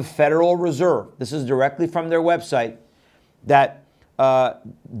of the Federal Reserve. This is directly from their website, that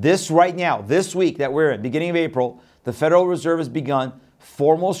this week that we're in, beginning of April, the Federal Reserve has begun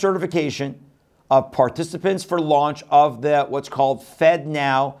formal certification of participants for launch of what's called Fed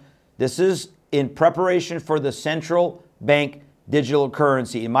Now. This is in preparation for the central bank digital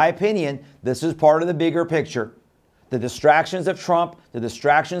currency. In my opinion, this is part of the bigger picture. The distractions of Trump, the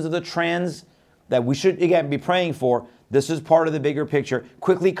distractions of the trends that we should, again, be praying for. This is part of the bigger picture.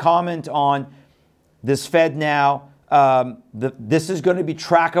 Quickly comment on this Fed Now. This is going to be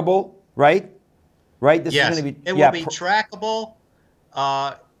trackable, right? Right? Yes, it will be trackable.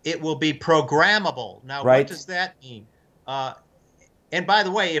 It will be programmable. Now, right. What does that mean? And by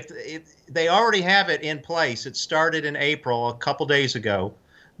the way, if they already have it in place, it started in April, a couple days ago,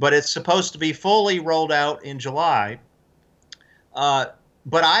 but it's supposed to be fully rolled out in July.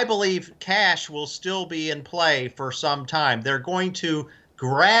 But I believe cash will still be in play for some time. They're going to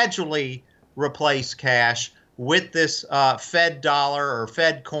gradually replace cash with this Fed dollar or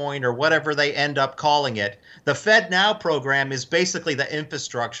Fed coin or whatever they end up calling it. The Fed Now program is basically the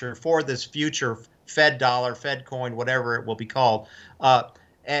infrastructure for this future Fed dollar, Fed coin, whatever it will be called.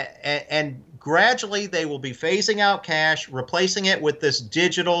 And gradually they will be phasing out cash, replacing it with this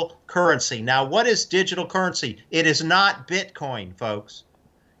digital currency. Now, what is digital currency? It is not Bitcoin, folks.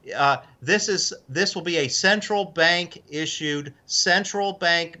 This will be a central bank issued, central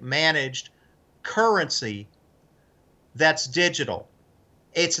bank managed currency that's digital.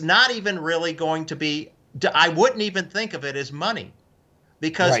 It's not even really going to be, I wouldn't even think of it as money,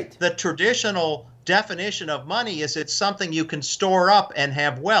 because right. The traditional definition of money is it's something you can store up and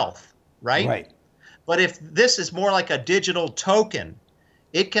have wealth, right? Right. But if this is more like a digital token,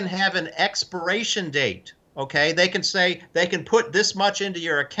 it can have an expiration date. Okay, they can put this much into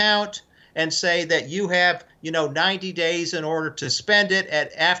your account and say that you have, 90 days in order to spend it,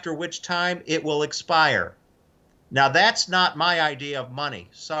 after which time it will expire. Now, that's not my idea of money.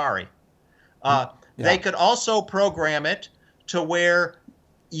 Sorry. They could also program it to where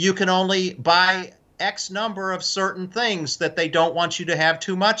you can only buy X number of certain things that they don't want you to have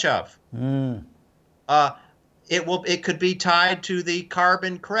too much of. It could be tied to the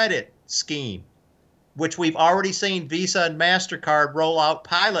carbon credit scheme, which we've already seen Visa and MasterCard roll out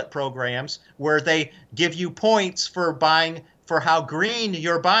pilot programs where they give you points for how green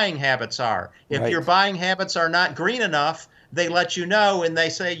your buying habits are. If your buying habits are not green enough, they let you know and they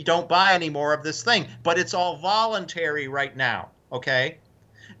say you don't buy any more of this thing. But it's all voluntary right now, okay?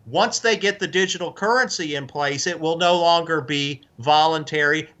 Once they get the digital currency in place, it will no longer be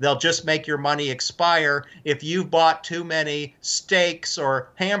voluntary. They'll just make your money expire. If you've bought too many steaks or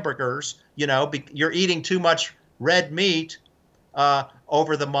hamburgers, you're eating too much red meat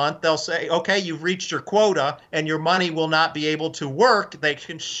over the month, they'll say, okay, you've reached your quota and your money will not be able to work. They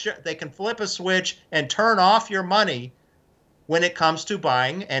can flip a switch and turn off your money when it comes to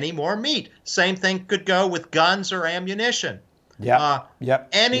buying any more meat. Same thing could go with guns or ammunition.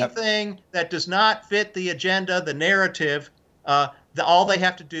 Anything that does not fit the agenda, the narrative, all they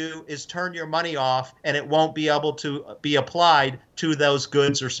have to do is turn your money off, and it won't be able to be applied to those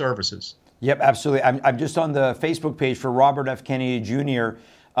goods or services. Yep, absolutely. I'm just on the Facebook page for Robert F. Kennedy Jr.,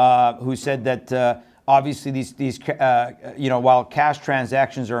 who said that obviously these while cash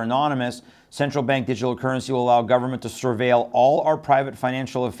transactions are anonymous, central bank digital currency will allow government to surveil all our private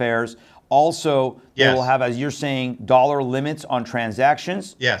financial affairs. Also, they will have, as you're saying, dollar limits on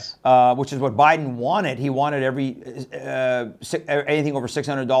transactions. Yes. Which is what Biden wanted. He wanted anything over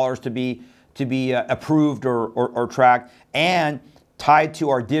 $600 to be approved or tracked, and tied to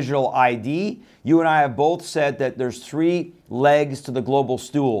our digital ID. You and I have both said that there's 3 legs to the global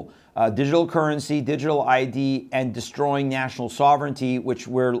stool: digital currency, digital ID, and destroying national sovereignty, which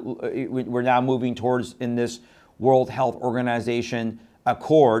we're now moving towards in this World Health Organization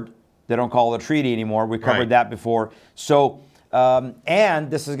Accord. They don't call it a treaty anymore. We covered that before. So, and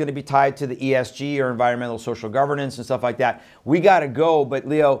this is going to be tied to the ESG, or environmental social governance and stuff like that. We got to go. But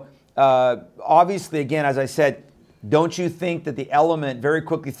Leo, obviously, again, as I said, don't you think that the element, very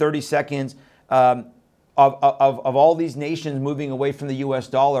quickly, 30 seconds, of all these nations moving away from the US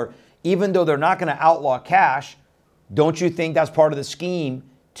dollar, even though they're not going to outlaw cash, don't you think that's part of the scheme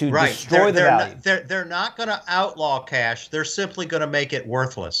to destroy the value? They're not going to outlaw cash. They're simply going to make it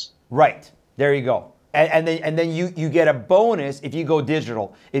worthless. Right. There you go. And then you get a bonus if you go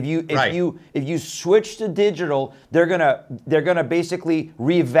digital. If you switch to digital, they're gonna basically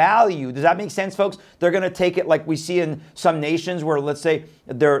revalue. Does that make sense, folks? They're gonna take it like we see in some nations where, let's say,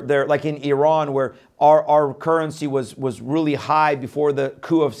 they're like in Iran, where our currency was really high before the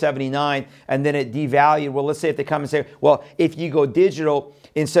coup of '79, and then it devalued. Well, let's say if they come and say, well, if you go digital,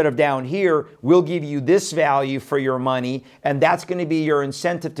 instead of down here, we'll give you this value for your money, and that's going to be your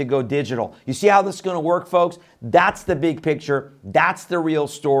incentive to go digital. You see how this is going to work, folks? That's the big picture. That's the real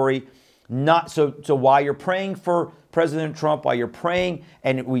story. Not so while you're praying for President Trump, while you're praying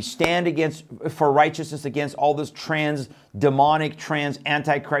and we stand for righteousness against all this demonic,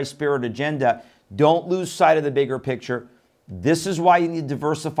 antichrist spirit agenda, don't lose sight of the bigger picture. This is why you need to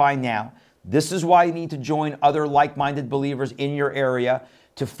diversify now. This is why you need to join other like-minded believers in your area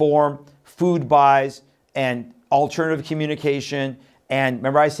to form food buys and alternative communication. And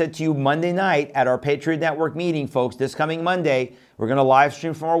remember, I said to you Monday night at our Patriot Network meeting, folks, this coming Monday, we're going to live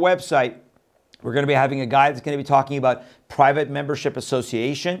stream from our website. We're going to be having a guy that's going to be talking about private membership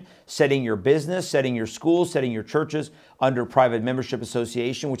association, setting your business, setting your schools, setting your churches under private membership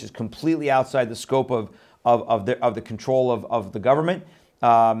association, which is completely outside the scope of the control of the government,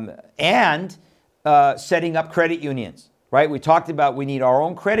 and setting up credit unions. Right? We talked about we need our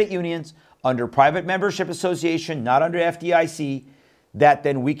own credit unions under private membership association, not under FDIC, that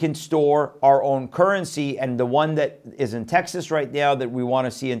then we can store our own currency. And the one that is in Texas right now that we want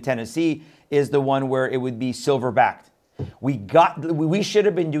to see in Tennessee is the one where it would be silver backed. We should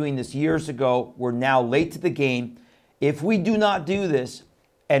have been doing this years ago. We're now late to the game. If we do not do this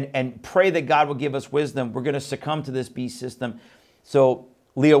and pray that God will give us wisdom, we're going to succumb to this beast system. So,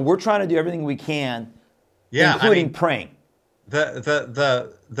 Leo, we're trying to do everything we can, including praying.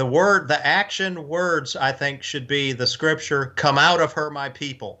 The action words, I think, should be the scripture, come out of her, my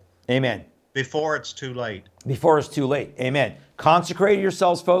people. Amen. Before it's too late. Before it's too late. Amen. Consecrate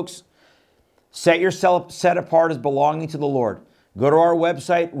yourselves, folks. Set yourself set apart as belonging to the Lord. Go to our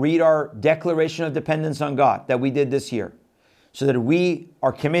website, read our declaration of dependence on God that we did this year, so that we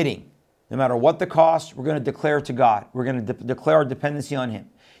are committing, no matter what the cost, we're going to declare to God. We're going to declare our dependency on Him.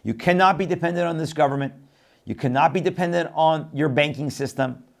 You cannot be dependent on this government. You cannot be dependent on your banking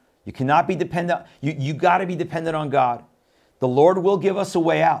system. You cannot be dependent. You got to be dependent on God. The Lord will give us a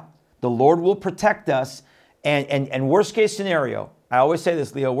way out. The Lord will protect us. And worst case scenario, I always say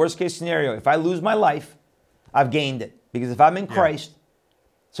this, Leo, worst case scenario, if I lose my life, I've gained it. Because if I'm in Christ,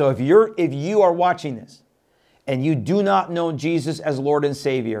 so if you are watching this and you do not know Jesus as Lord and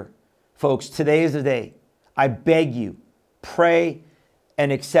Savior, folks, today is the day. I beg you, pray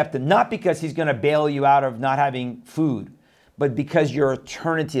and accept Him, not because He's going to bail you out of not having food, but because your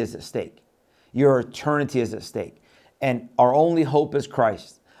eternity is at stake. Your eternity is at stake. And our only hope is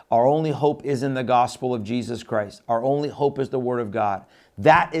Christ. Our only hope is in the gospel of Jesus Christ. Our only hope is the Word of God.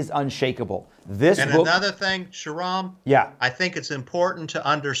 That is unshakable. This and book, another thing, Shahram, yeah, I think it's important to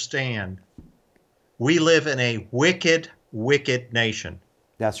understand we live in a wicked, wicked nation.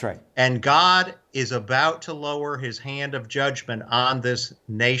 that's right. And God is about to lower His hand of judgment on this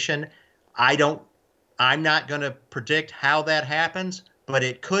nation. I'm not going to predict how that happens, but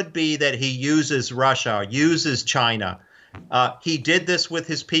it could be that He uses Russia, uses China. He did this with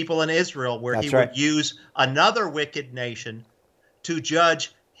His people in Israel, where That's He right. would use another wicked nation to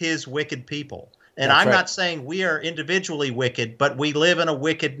judge His wicked people. And That's I'm right. not saying we are individually wicked, but we live in a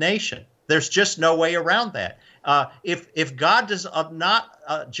wicked nation. There's just no way around that. If God does not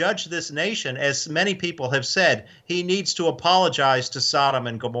judge this nation, as many people have said, He needs to apologize to Sodom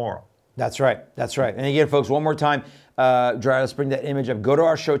and Gomorrah. That's right. That's right. And again, folks, one more time, let's bring that image up. Go to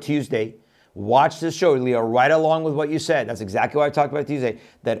our show Tuesday. Watch this show, Leo, right along with what you said. That's exactly what I talked about Tuesday.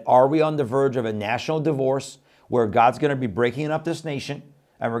 That are we on the verge of a national divorce where God's going to be breaking up this nation,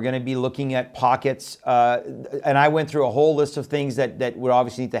 and we're going to be looking at pockets. And I went through a whole list of things that would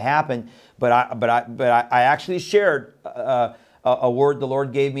obviously need to happen. But I actually shared a word the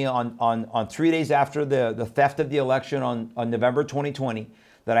Lord gave me on 3 days after the theft of the election on November 2020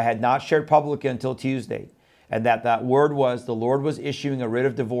 that I had not shared publicly until Tuesday. And that word was, the Lord was issuing a writ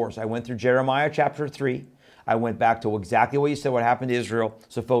of divorce. I went through Jeremiah chapter 3. I went back to exactly what you said, what happened to Israel.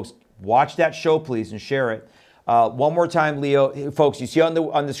 So folks, watch that show, please, and share it. One more time, Leo. Folks, you see on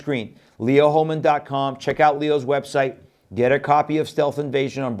the screen, leoholman.com. Check out Leo's website. Get a copy of Stealth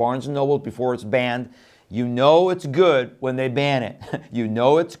Invasion on Barnes & Noble before it's banned. You know it's good when they ban it. You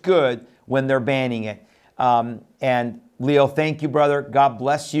know it's good when they're banning it. And Leo, thank you, brother. God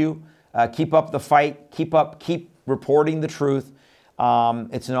bless you. Keep up the fight. Keep reporting the truth.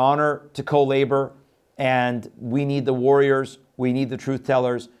 It's an honor to co-labor, and we need the warriors. We need the truth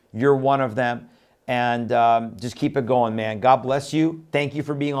tellers. You're one of them. And just keep it going, man. God bless you. Thank you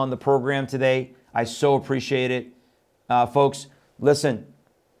for being on the program today. I so appreciate it. Folks, listen,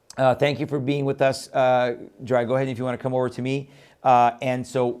 thank you for being with us. Dry, go ahead if you want to come over to me. And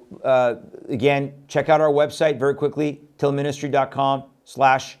so, again, check out our website very quickly, tillministry.com/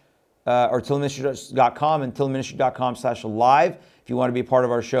 or tillministry.com and tillministry.com/live. If you want to be a part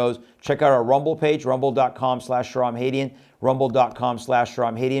of our shows, check out our Rumble page, rumble.com/Shahram Hadian,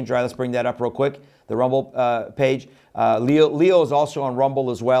 rumble.com/Shahram Hadian. Dry, let's bring that up real quick. The Rumble page. Leo is also on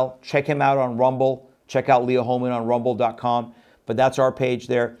Rumble as well. Check him out on Rumble. Check out Leo Holman on rumble.com. But that's our page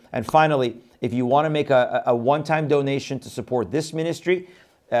there. And finally, if you want to make a one-time donation to support this ministry,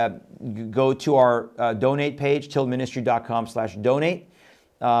 go to our donate page, tillministry.com/donate.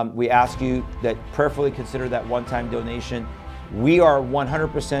 We ask you that prayerfully consider that one-time donation. We are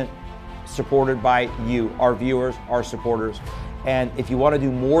 100% supported by you, our viewers, our supporters. And if you want to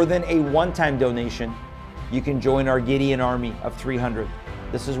do more than a one-time donation, you can join our Gideon army of 300.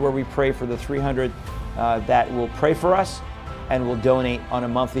 This is where we pray for the 300 that will pray for us and will donate on a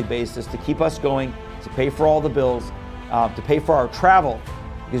monthly basis to keep us going, to pay for all the bills, to pay for our travel.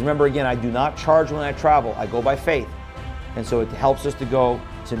 Because remember, again, I do not charge when I travel. I go by faith. And so it helps us to go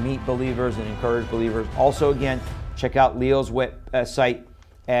to meet believers and encourage believers. Also, again, check out Leo's website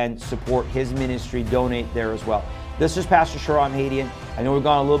and support his ministry. Donate there as well. This is Pastor Shahram Hadian. I know we've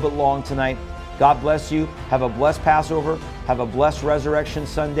gone a little bit long tonight. God bless you. Have a blessed Passover. Have a blessed Resurrection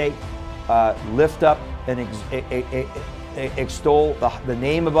Sunday. Lift up and extol the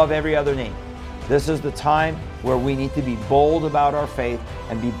name above every other name. This is the time where we need to be bold about our faith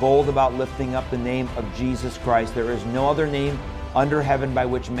and be bold about lifting up the name of Jesus Christ. There is no other name under heaven by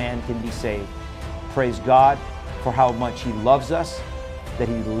which man can be saved. Praise God for how much He loves us, that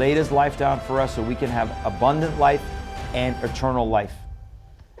He laid His life down for us so we can have abundant life and eternal life.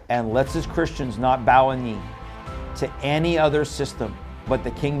 And let's as Christians not bow a knee to any other system but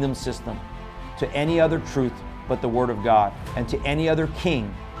the kingdom system, to any other truth but the Word of God, and to any other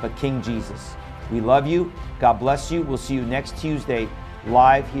king but King Jesus. We love you. God bless you. We'll see you next Tuesday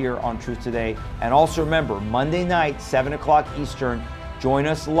live here on Truth Today. And also remember, Monday night, 7 o'clock Eastern, join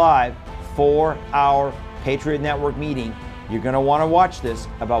us live for our Patriot Network meeting. You're going to want to watch this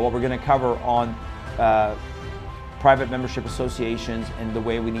about what we're going to cover on private membership associations and the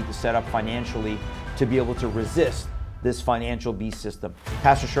way we need to set up financially to be able to resist this financial beast system.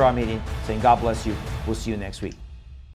 Pastor Shahram Hadian saying God bless you. We'll see you next week.